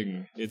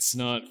thing. It's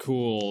not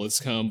cool, it's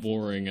kind of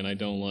boring, and I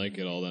don't like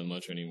it all that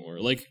much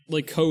anymore. Like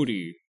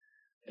Cody.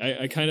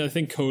 I kind of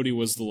think Cody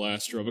was the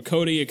last straw, but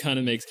Cody, it kind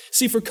of makes...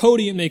 See, for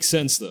Cody, it makes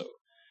sense, though.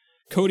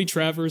 Cody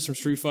Travers from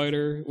Street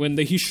Fighter, when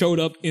he showed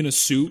up in a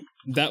suit,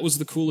 that was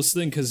the coolest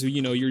thing, because,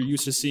 you're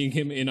used to seeing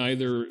him in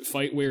either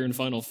fight wear in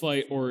Final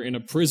Fight or in a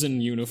prison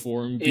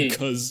uniform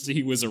because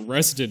he was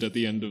arrested at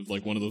the end of,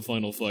 like, one of the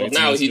final fights.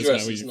 Well, now he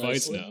dresses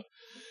nicely. Now.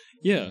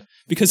 Yeah,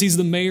 because he's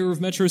the mayor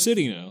of Metro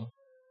City now.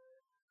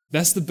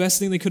 That's the best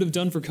thing they could have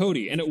done for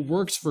Cody, and it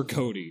works for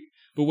Cody.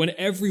 But when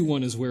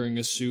everyone is wearing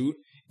a suit,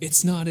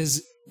 it's not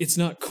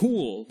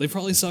cool. They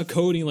probably saw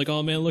Cody like,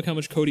 oh man, look how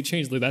much Cody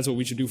changed. Like, that's what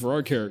we should do for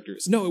our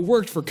characters. No, it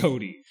worked for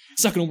Cody.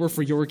 It's not gonna work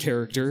for your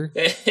character.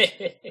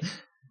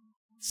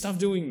 Stop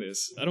doing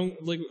this. I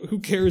don't, like, who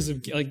cares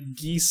if, like,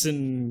 Geese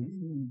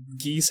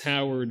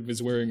Howard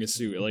was wearing a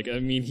suit? Like, I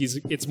mean,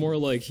 it's more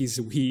like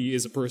he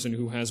is a person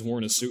who has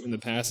worn a suit in the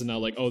past and now,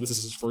 like, oh, this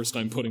is his first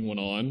time putting one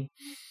on.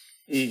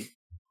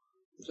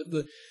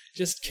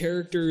 just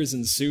characters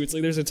and suits.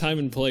 Like, there's a time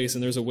and place,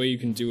 and there's a way you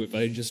can do it,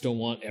 but I just don't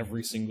want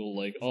every single,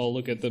 like, oh,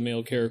 look at the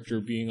male character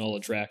being all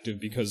attractive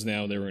because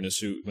now they're in a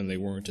suit when they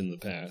weren't in the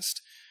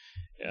past.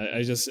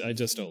 I just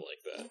don't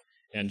like that.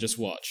 And just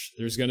watch.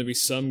 There's gonna be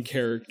some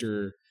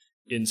character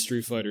in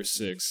Street Fighter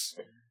 6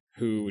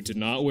 who did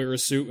not wear a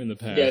suit in the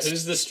past. Yeah,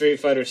 who's the Street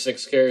Fighter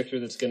 6 character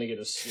that's gonna get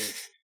a suit?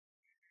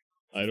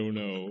 I don't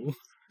know.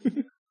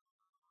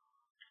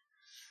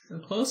 The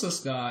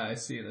closest guy I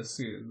see in a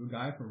suit is the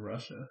guy from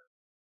Russia.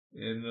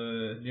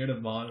 Near the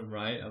bottom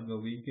right of the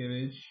leaked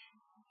image.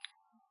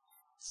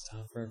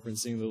 Stop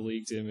referencing the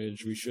leaked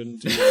image. We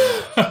shouldn't do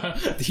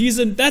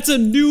that. That's a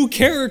new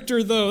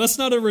character, though. That's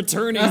not a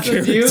returning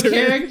character. That's a new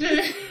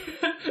character?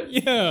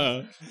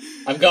 Yeah.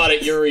 I've got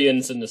it.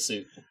 Urian's in the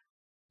suit.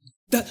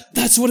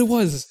 That's what it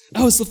was.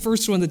 I was the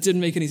first one that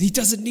didn't make any. He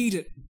doesn't need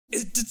it.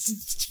 He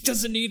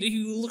doesn't need it.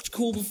 He looked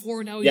cool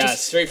before. Now he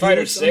just... Street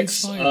Fighter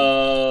 6,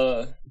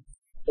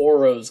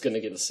 Oro's gonna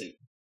get a suit.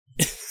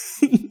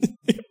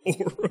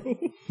 Oro?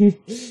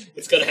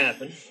 It's gonna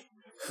happen.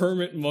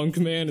 Hermit Monk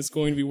Man is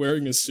going to be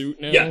wearing a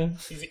suit now? Yeah,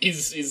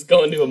 he's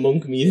going to a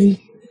monk meeting.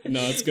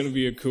 No, it's going to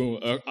be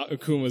Akuma.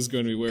 Akuma's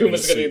going to be wearing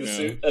Akuma's a suit gonna be in the now.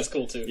 suit. That's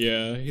cool, too.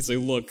 Yeah, he's like,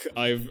 look,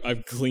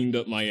 I've cleaned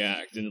up my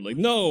act. And like,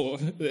 no!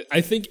 I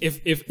think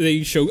if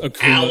they show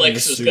Akuma Alex in a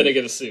is suit, gonna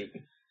get a suit.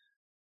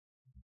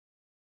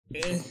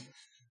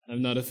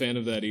 I'm not a fan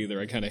of that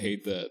either. I kind of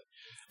hate that.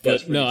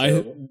 That's But no,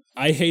 terrible.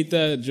 I hate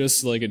that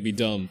just like it'd be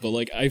dumb. But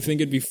like I think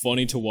it'd be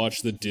funny to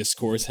watch the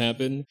discourse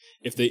happen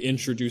if they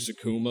introduce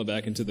Akuma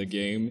back into the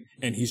game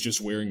and he's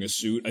just wearing a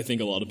suit. I think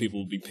a lot of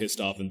people would be pissed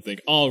off and think,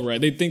 all right,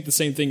 they'd think the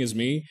same thing as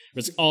me.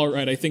 But it's like, all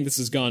right, I think this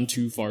has gone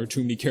too far.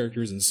 Too many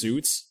characters in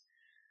suits.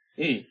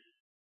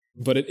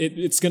 But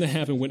it's going to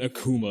happen when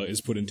Akuma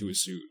is put into a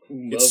suit.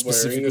 Akuma It's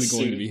specifically wearing a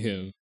going to suit. be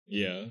him.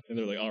 Yeah, and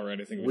they're like, all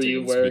right, I think Were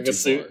you wearing a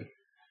suit? Far.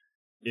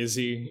 Is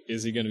he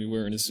going to be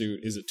wearing a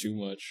suit? Is it too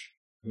much?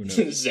 Who knows?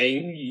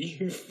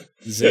 Zangief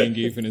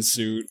in his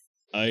suit.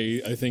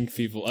 I think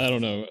people... I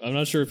don't know. I'm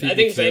not sure if people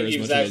care as Zangief's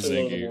much about actually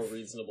one of the Zangief. more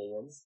reasonable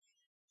ones.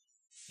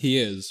 He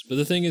is. But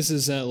the thing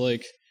is that,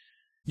 like...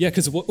 Yeah,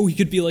 because he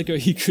could be like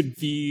he could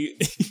be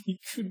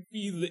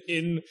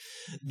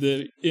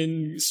the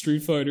in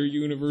Street Fighter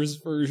universe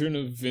version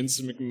of Vince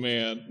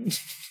McMahon.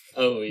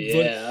 Oh,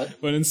 yeah.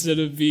 But instead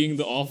of being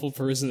the awful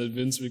person that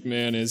Vince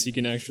McMahon is, he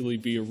can actually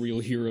be a real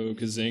hero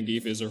because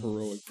Zangief is a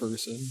heroic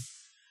person.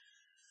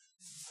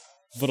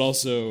 But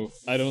also,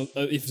 I don't.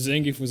 If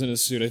Zangief was in a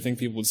suit, I think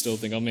people would still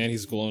think, "Oh man,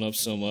 he's blown up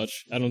so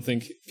much." I don't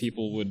think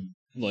people would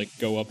like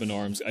go up in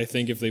arms. I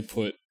think if they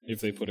put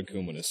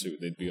Akuma in a suit,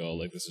 they'd be all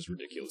like, "This is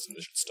ridiculous and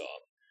this should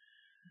stop."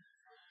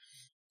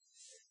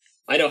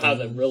 I know how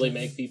that really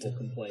make people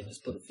complain.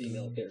 Just put a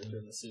female character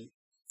in the suit.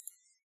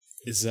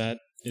 Is that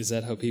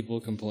how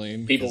people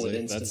complain? People would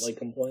instantly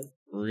complain.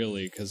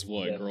 Really? Because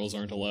what? Yeah. Girls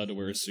aren't allowed to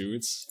wear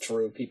suits?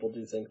 True, people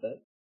do think that.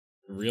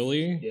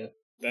 Really? Yeah.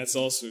 That's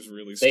also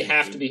really They stupid.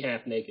 have to be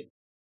half naked.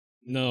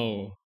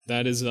 No,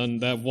 that is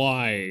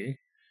why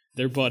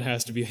their butt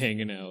has to be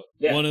hanging out.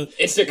 Yeah,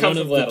 it's their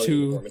comfortable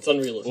uniform. It's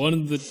unrealistic.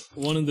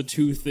 One of the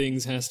two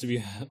things has to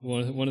be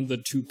one of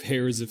the two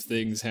pairs of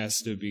things has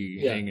to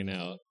be hanging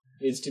out.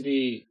 Needs to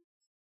be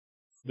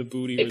the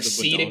booty or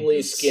exceedingly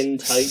the skin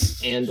tight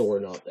and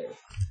or not there.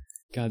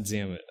 God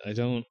damn it! I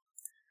don't.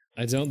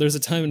 There's a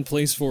time and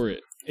place for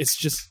it. It's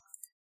just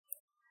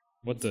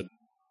what the.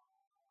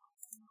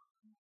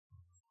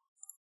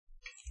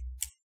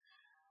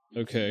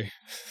 Okay.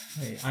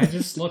 Wait, I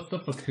just looked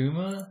up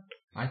Akuma.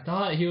 I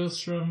thought he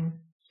was from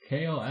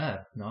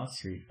KOF, not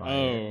Street Fighter.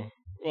 Oh.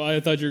 Well, I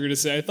thought you were going to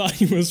say, I thought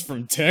he was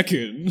from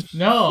Tekken.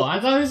 No, I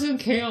thought he was in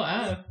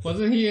KOF.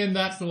 Wasn't he in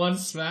that one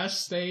Smash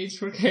stage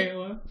for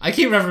KOF? I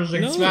keep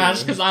referencing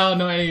Smash because I don't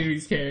know any of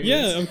these characters.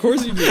 Yeah, of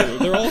course you do.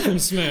 They're all from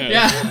Smash.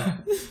 Yeah.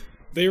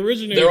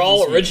 They're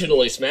all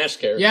originally Smash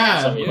characters.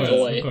 Yeah,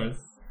 of course.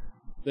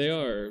 They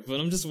are, but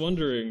I'm just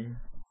wondering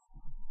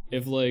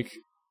if, like...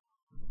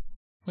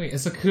 Wait,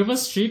 is Akuma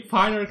Street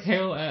Fighter or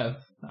KOF?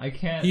 I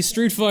can't... He's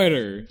Street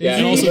Fighter. Yeah,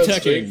 and also Tekken.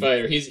 Street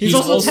Fighter. He's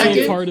also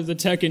Tekken? part of the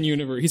Tekken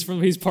universe.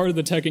 He's part of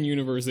the Tekken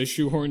universe. They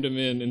shoehorned him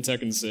in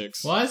Tekken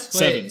 6. What?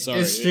 7,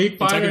 sorry. Is Street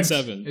Fighter Tekken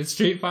 7. Is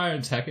Street Fighter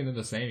and Tekken in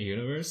the same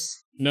universe?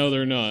 No,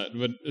 they're not,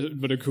 but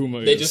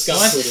Akuma They is. just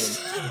got put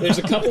in. There's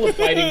a couple of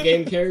fighting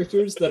game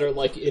characters that are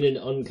like in an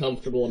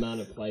uncomfortable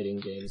amount of fighting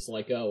games.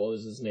 Like, what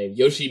was his name?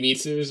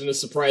 Yoshimitsu is in a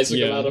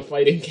surprising amount of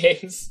fighting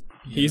games.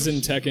 He's in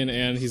Tekken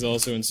and he's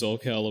also in Soul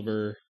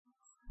Calibur.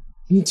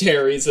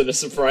 Terry's in a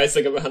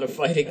surprising amount of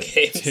fighting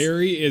games.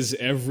 Terry is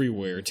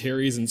everywhere.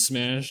 Terry's in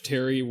Smash.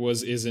 Terry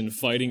is in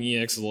Fighting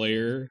EX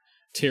Layer.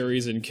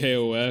 Terry's in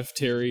KOF.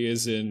 Terry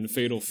is in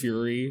Fatal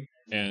Fury.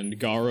 And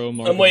Garo.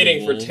 I'm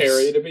waiting for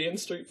Terry to be in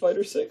Street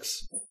Fighter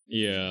 6.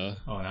 Yeah.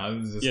 Oh, now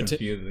this is just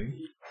confusing.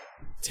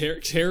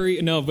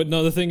 Terry, no, but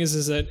no. The thing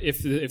is that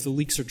if the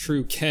leaks are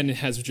true, Ken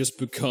has just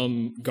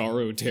become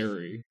Garo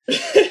Terry.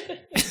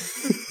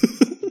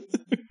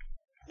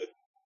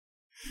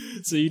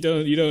 So you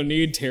don't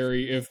need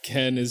Terry if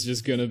Ken is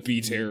just gonna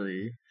be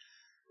Terry.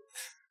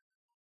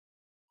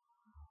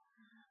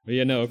 But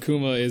yeah, no,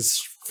 Akuma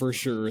is for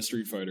sure a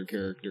Street Fighter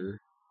character.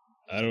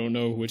 I don't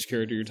know which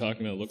character you're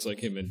talking about. It looks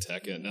like him in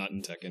Tekken, not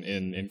in Tekken,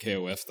 in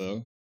KOF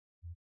though.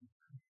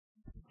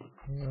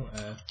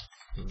 KOF.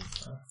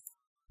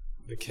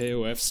 The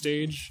KOF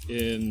stage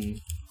in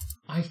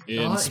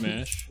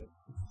Smash.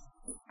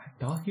 I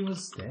thought he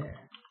was there.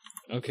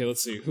 Okay,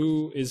 let's see.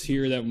 Who is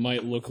here that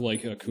might look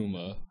like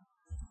Akuma?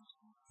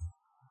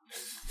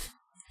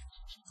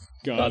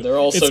 God, they're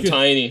all so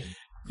tiny.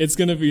 It's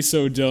gonna be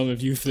so dumb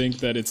if you think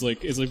that it's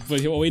like,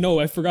 but oh wait, no,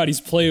 I forgot he's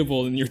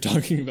playable, and you're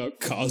talking about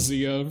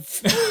Kazuya.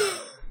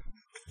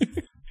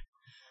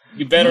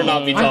 You better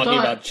not be talking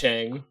about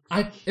Chang.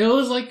 I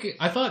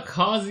thought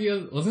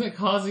Kazuya, wasn't it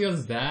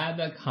Kazuya's dad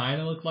that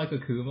kind of looked like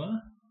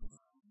Akuma?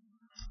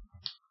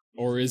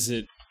 Or is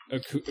it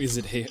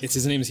it's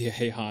his name is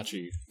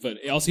Heihachi, but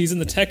also he's in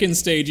the Tekken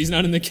stage, he's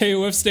not in the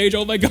KOF stage.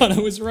 Oh my god, I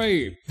was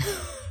right.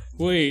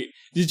 Wait,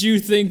 did you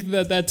think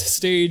that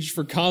stage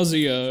for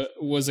Kazuya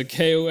was a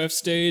KOF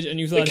stage, and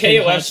you thought the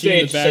KOF Heihachi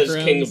stage in the background?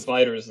 says King of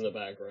Fighters in the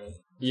background?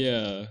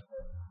 Yeah.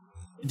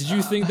 Did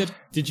you think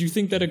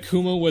that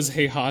Akuma was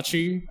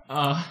Heihachi?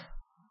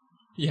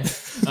 Yeah.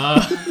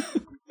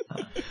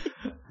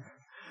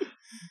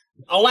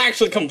 I'll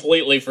actually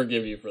completely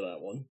forgive you for that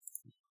one.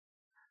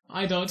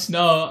 I don't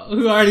know.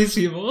 Who are these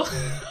people?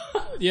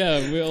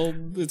 Yeah, well,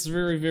 it's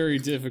very, very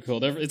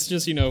difficult. It's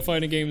just,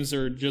 fighting games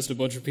are just a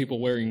bunch of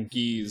people wearing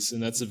gis,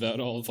 and that's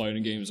about all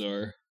fighting games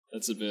are.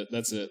 That's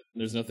it.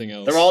 There's nothing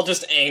else. They're all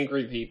just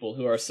angry people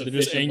who are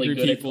sufficiently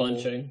good at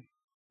punching.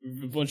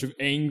 A bunch of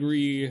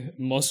angry,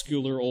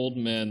 muscular old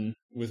men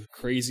with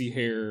crazy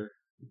hair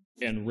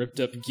and ripped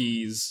up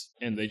gis,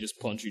 and they just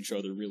punch each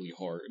other really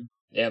hard.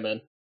 Yeah,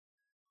 man.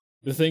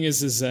 The thing is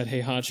that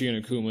Heihachi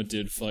and Akuma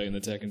did fight in the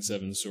Tekken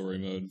 7 story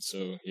mode,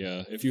 so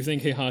yeah. If you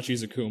think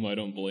Heihachi's Akuma, I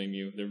don't blame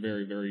you. They're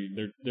very, very,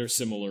 they're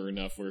similar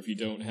enough where if you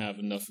don't have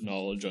enough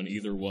knowledge on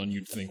either one,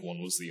 you'd think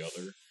one was the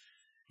other.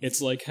 It's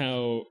like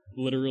how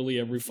literally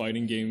every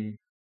fighting game,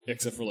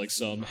 except for like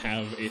some,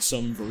 have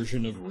some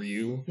version of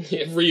Ryu.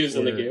 Yeah, Ryu's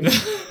in the game.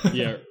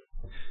 Yeah.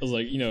 I was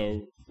like,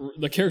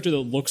 the character that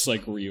looks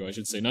like Ryu, I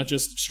should say, not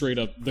just straight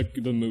up the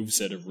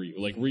moveset of Ryu.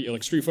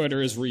 Like Street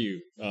Fighter has Ryu.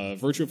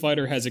 Virtua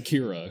Fighter has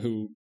Akira,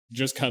 who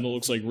just kind of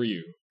looks like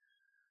Ryu.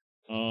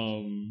 I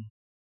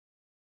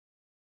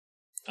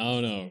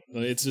don't know.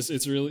 It's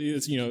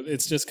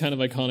just kind of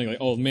iconic. Like,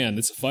 oh man,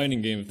 it's a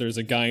fighting game. If there's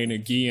a guy in a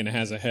gi and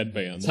has a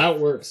headband, that's how it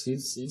works.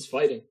 He's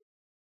fighting.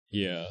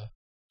 Yeah,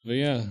 but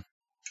yeah.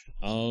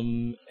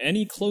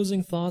 Any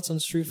closing thoughts on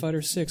Street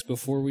Fighter 6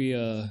 before we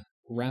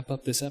wrap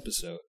up this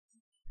episode?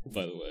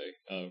 By the way,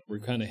 we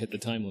kind of hit the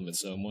time limit,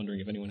 so I'm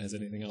wondering if anyone has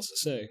anything else to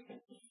say.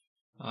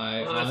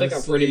 I think I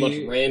pretty much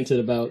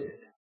ranted about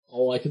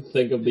all I could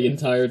think of the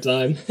entire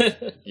time.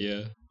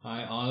 Yeah.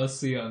 I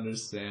honestly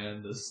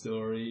understand the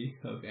story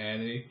of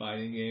anime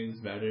fighting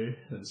games better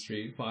than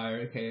Street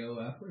Fighter,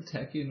 KOF, or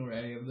Tekken, or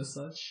any of the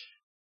such.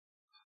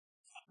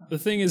 The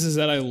thing is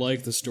that I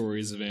like the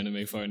stories of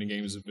anime fighting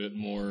games a bit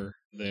more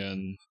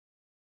than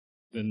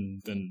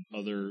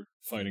other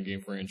fighting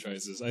game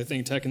franchises. I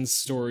think Tekken's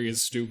story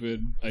is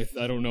stupid. I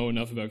don't know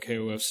enough about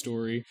KOF's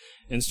story,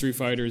 and Street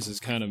Fighter's is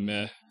kind of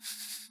meh.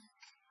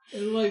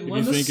 And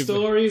when the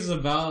story's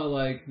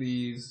about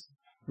these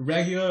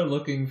regular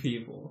looking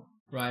people,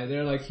 right?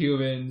 They're like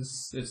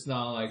humans. It's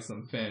not like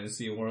some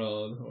fantasy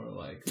world or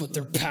But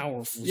they're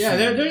powerful. Yeah,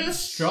 they're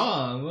just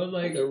strong. But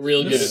they're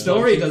real good. The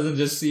story doesn't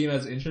just seem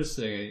as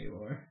interesting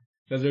anymore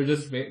because they're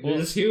just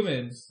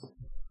humans.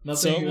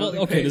 Nothing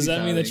does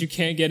that mean that you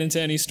can't get into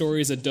any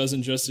stories that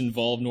doesn't just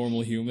involve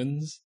normal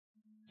humans?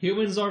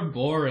 Humans are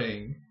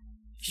boring.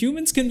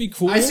 Humans can be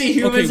cool. I see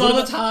humans all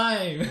the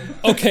time.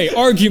 Okay,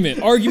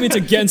 argument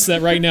against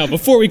that right now.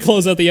 Before we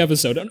close out the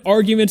episode, an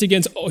argument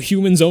against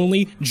humans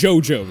only.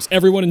 JoJo's.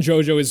 Everyone in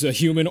JoJo is a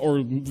human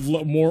or more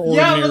ordinary than human.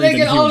 Yeah, but they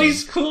get all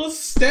these cool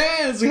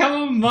stands. We have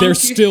a monkey. They're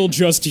still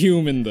just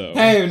human, though.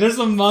 Hey, there's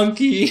a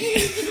monkey.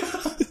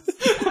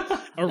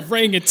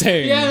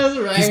 Orangutan. Yeah, there's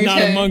orangutan. He's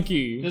not a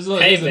monkey.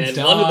 Hey man,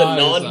 one of the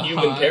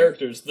non-human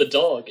characters, the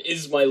dog,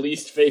 is my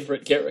least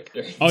favorite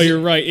character. Oh, you're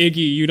right,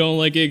 Iggy. You don't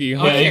like Iggy,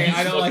 huh? Okay,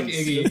 I don't like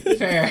Iggy.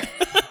 Fair.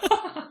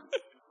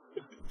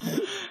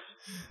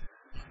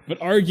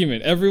 But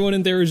argument, everyone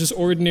in there is just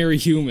ordinary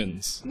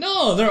humans.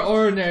 No, they're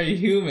ordinary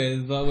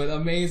humans, but with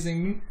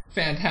amazing,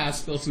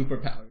 fantastical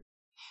superpowers.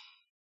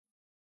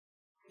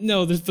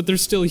 No, but they're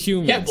still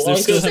humans. Yeah,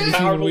 Blanca's the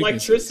power of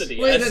electricity.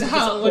 Wait, then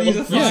how? What do you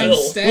define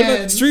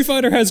stands? Street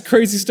Fighter has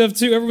crazy stuff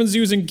too. Everyone's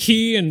using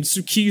ki and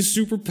ki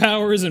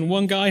superpowers, and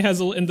one guy has,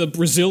 and the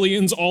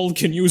Brazilians all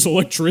can use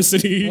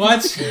electricity. What?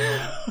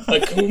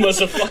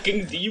 Akuma's a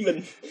fucking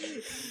demon.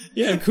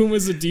 Yeah,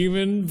 Akuma's a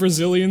demon.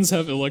 Brazilians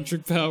have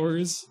electric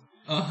powers.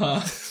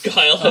 Guile has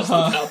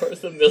the power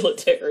of the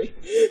military.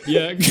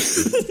 Yeah.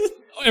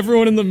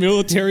 Everyone in the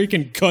military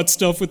can cut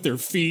stuff with their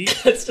feet.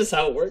 That's just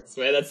how it works,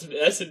 man.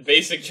 That's in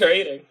basic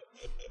training.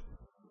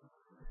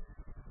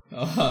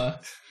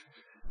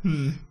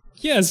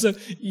 Yeah, so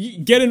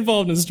get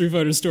involved in the Street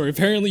Fighter story.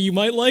 Apparently you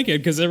might like it,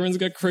 because everyone's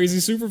got crazy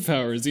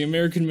superpowers. The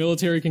American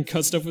military can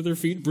cut stuff with their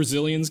feet,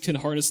 Brazilians can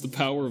harness the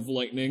power of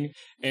lightning,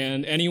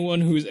 and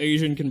anyone who's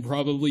Asian can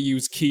probably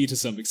use ki to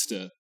some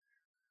extent.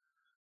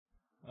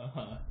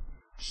 Uh-huh.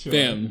 Sure.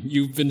 Bam,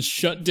 you've been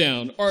shut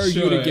down,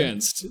 argued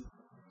against.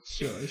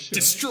 Sure.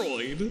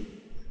 Destroyed.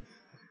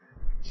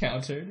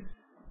 Countered.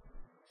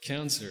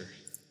 Counter.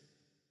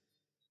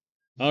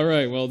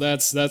 Alright, well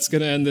that's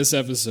gonna end this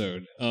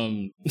episode.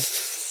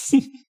 This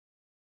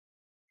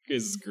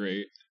is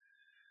great.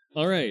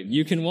 Alright,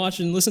 you can watch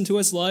and listen to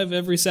us live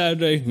every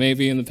Saturday,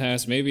 maybe in the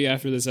past, maybe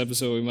after this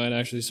episode we might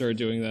actually start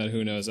doing that,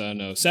 who knows, I don't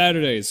know.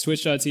 Saturdays,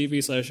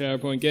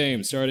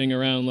 twitch.tv/ShowerPointGame, starting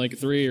around like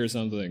 3 or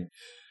something.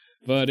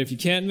 But if you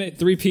can't make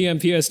 3 p.m.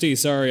 PST,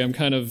 sorry, I'm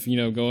kind of,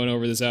 going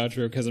over this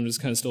outro because I'm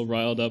just kind of still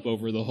riled up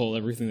over the whole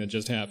everything that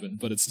just happened.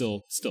 But it's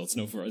still, it's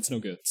no good.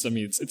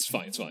 It's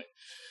fine.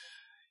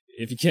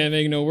 If you can't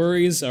make no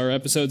worries, our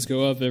episodes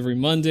go up every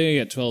Monday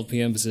at 12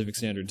 p.m. Pacific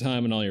Standard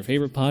Time on all your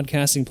favorite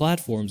podcasting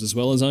platforms, as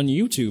well as on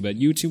YouTube at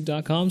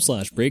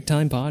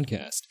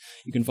youtube.com/BreakTimePodcast.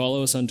 You can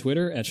follow us on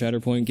Twitter at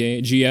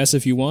ShatterPointGS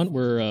if you want.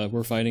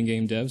 We're fighting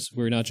game devs.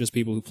 We're not just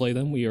people who play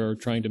them. We are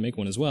trying to make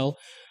one as well.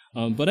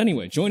 But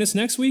anyway, join us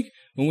next week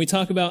when we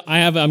talk about.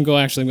 I'm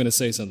going to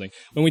say something.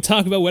 When we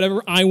talk about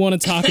whatever I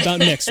want to talk about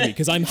next week,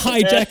 because I'm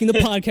hijacking the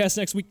podcast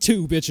next week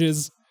too,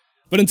 bitches.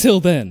 But until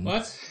then,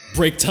 what?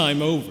 Break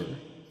time over.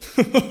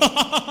 This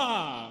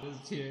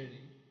is tyranny.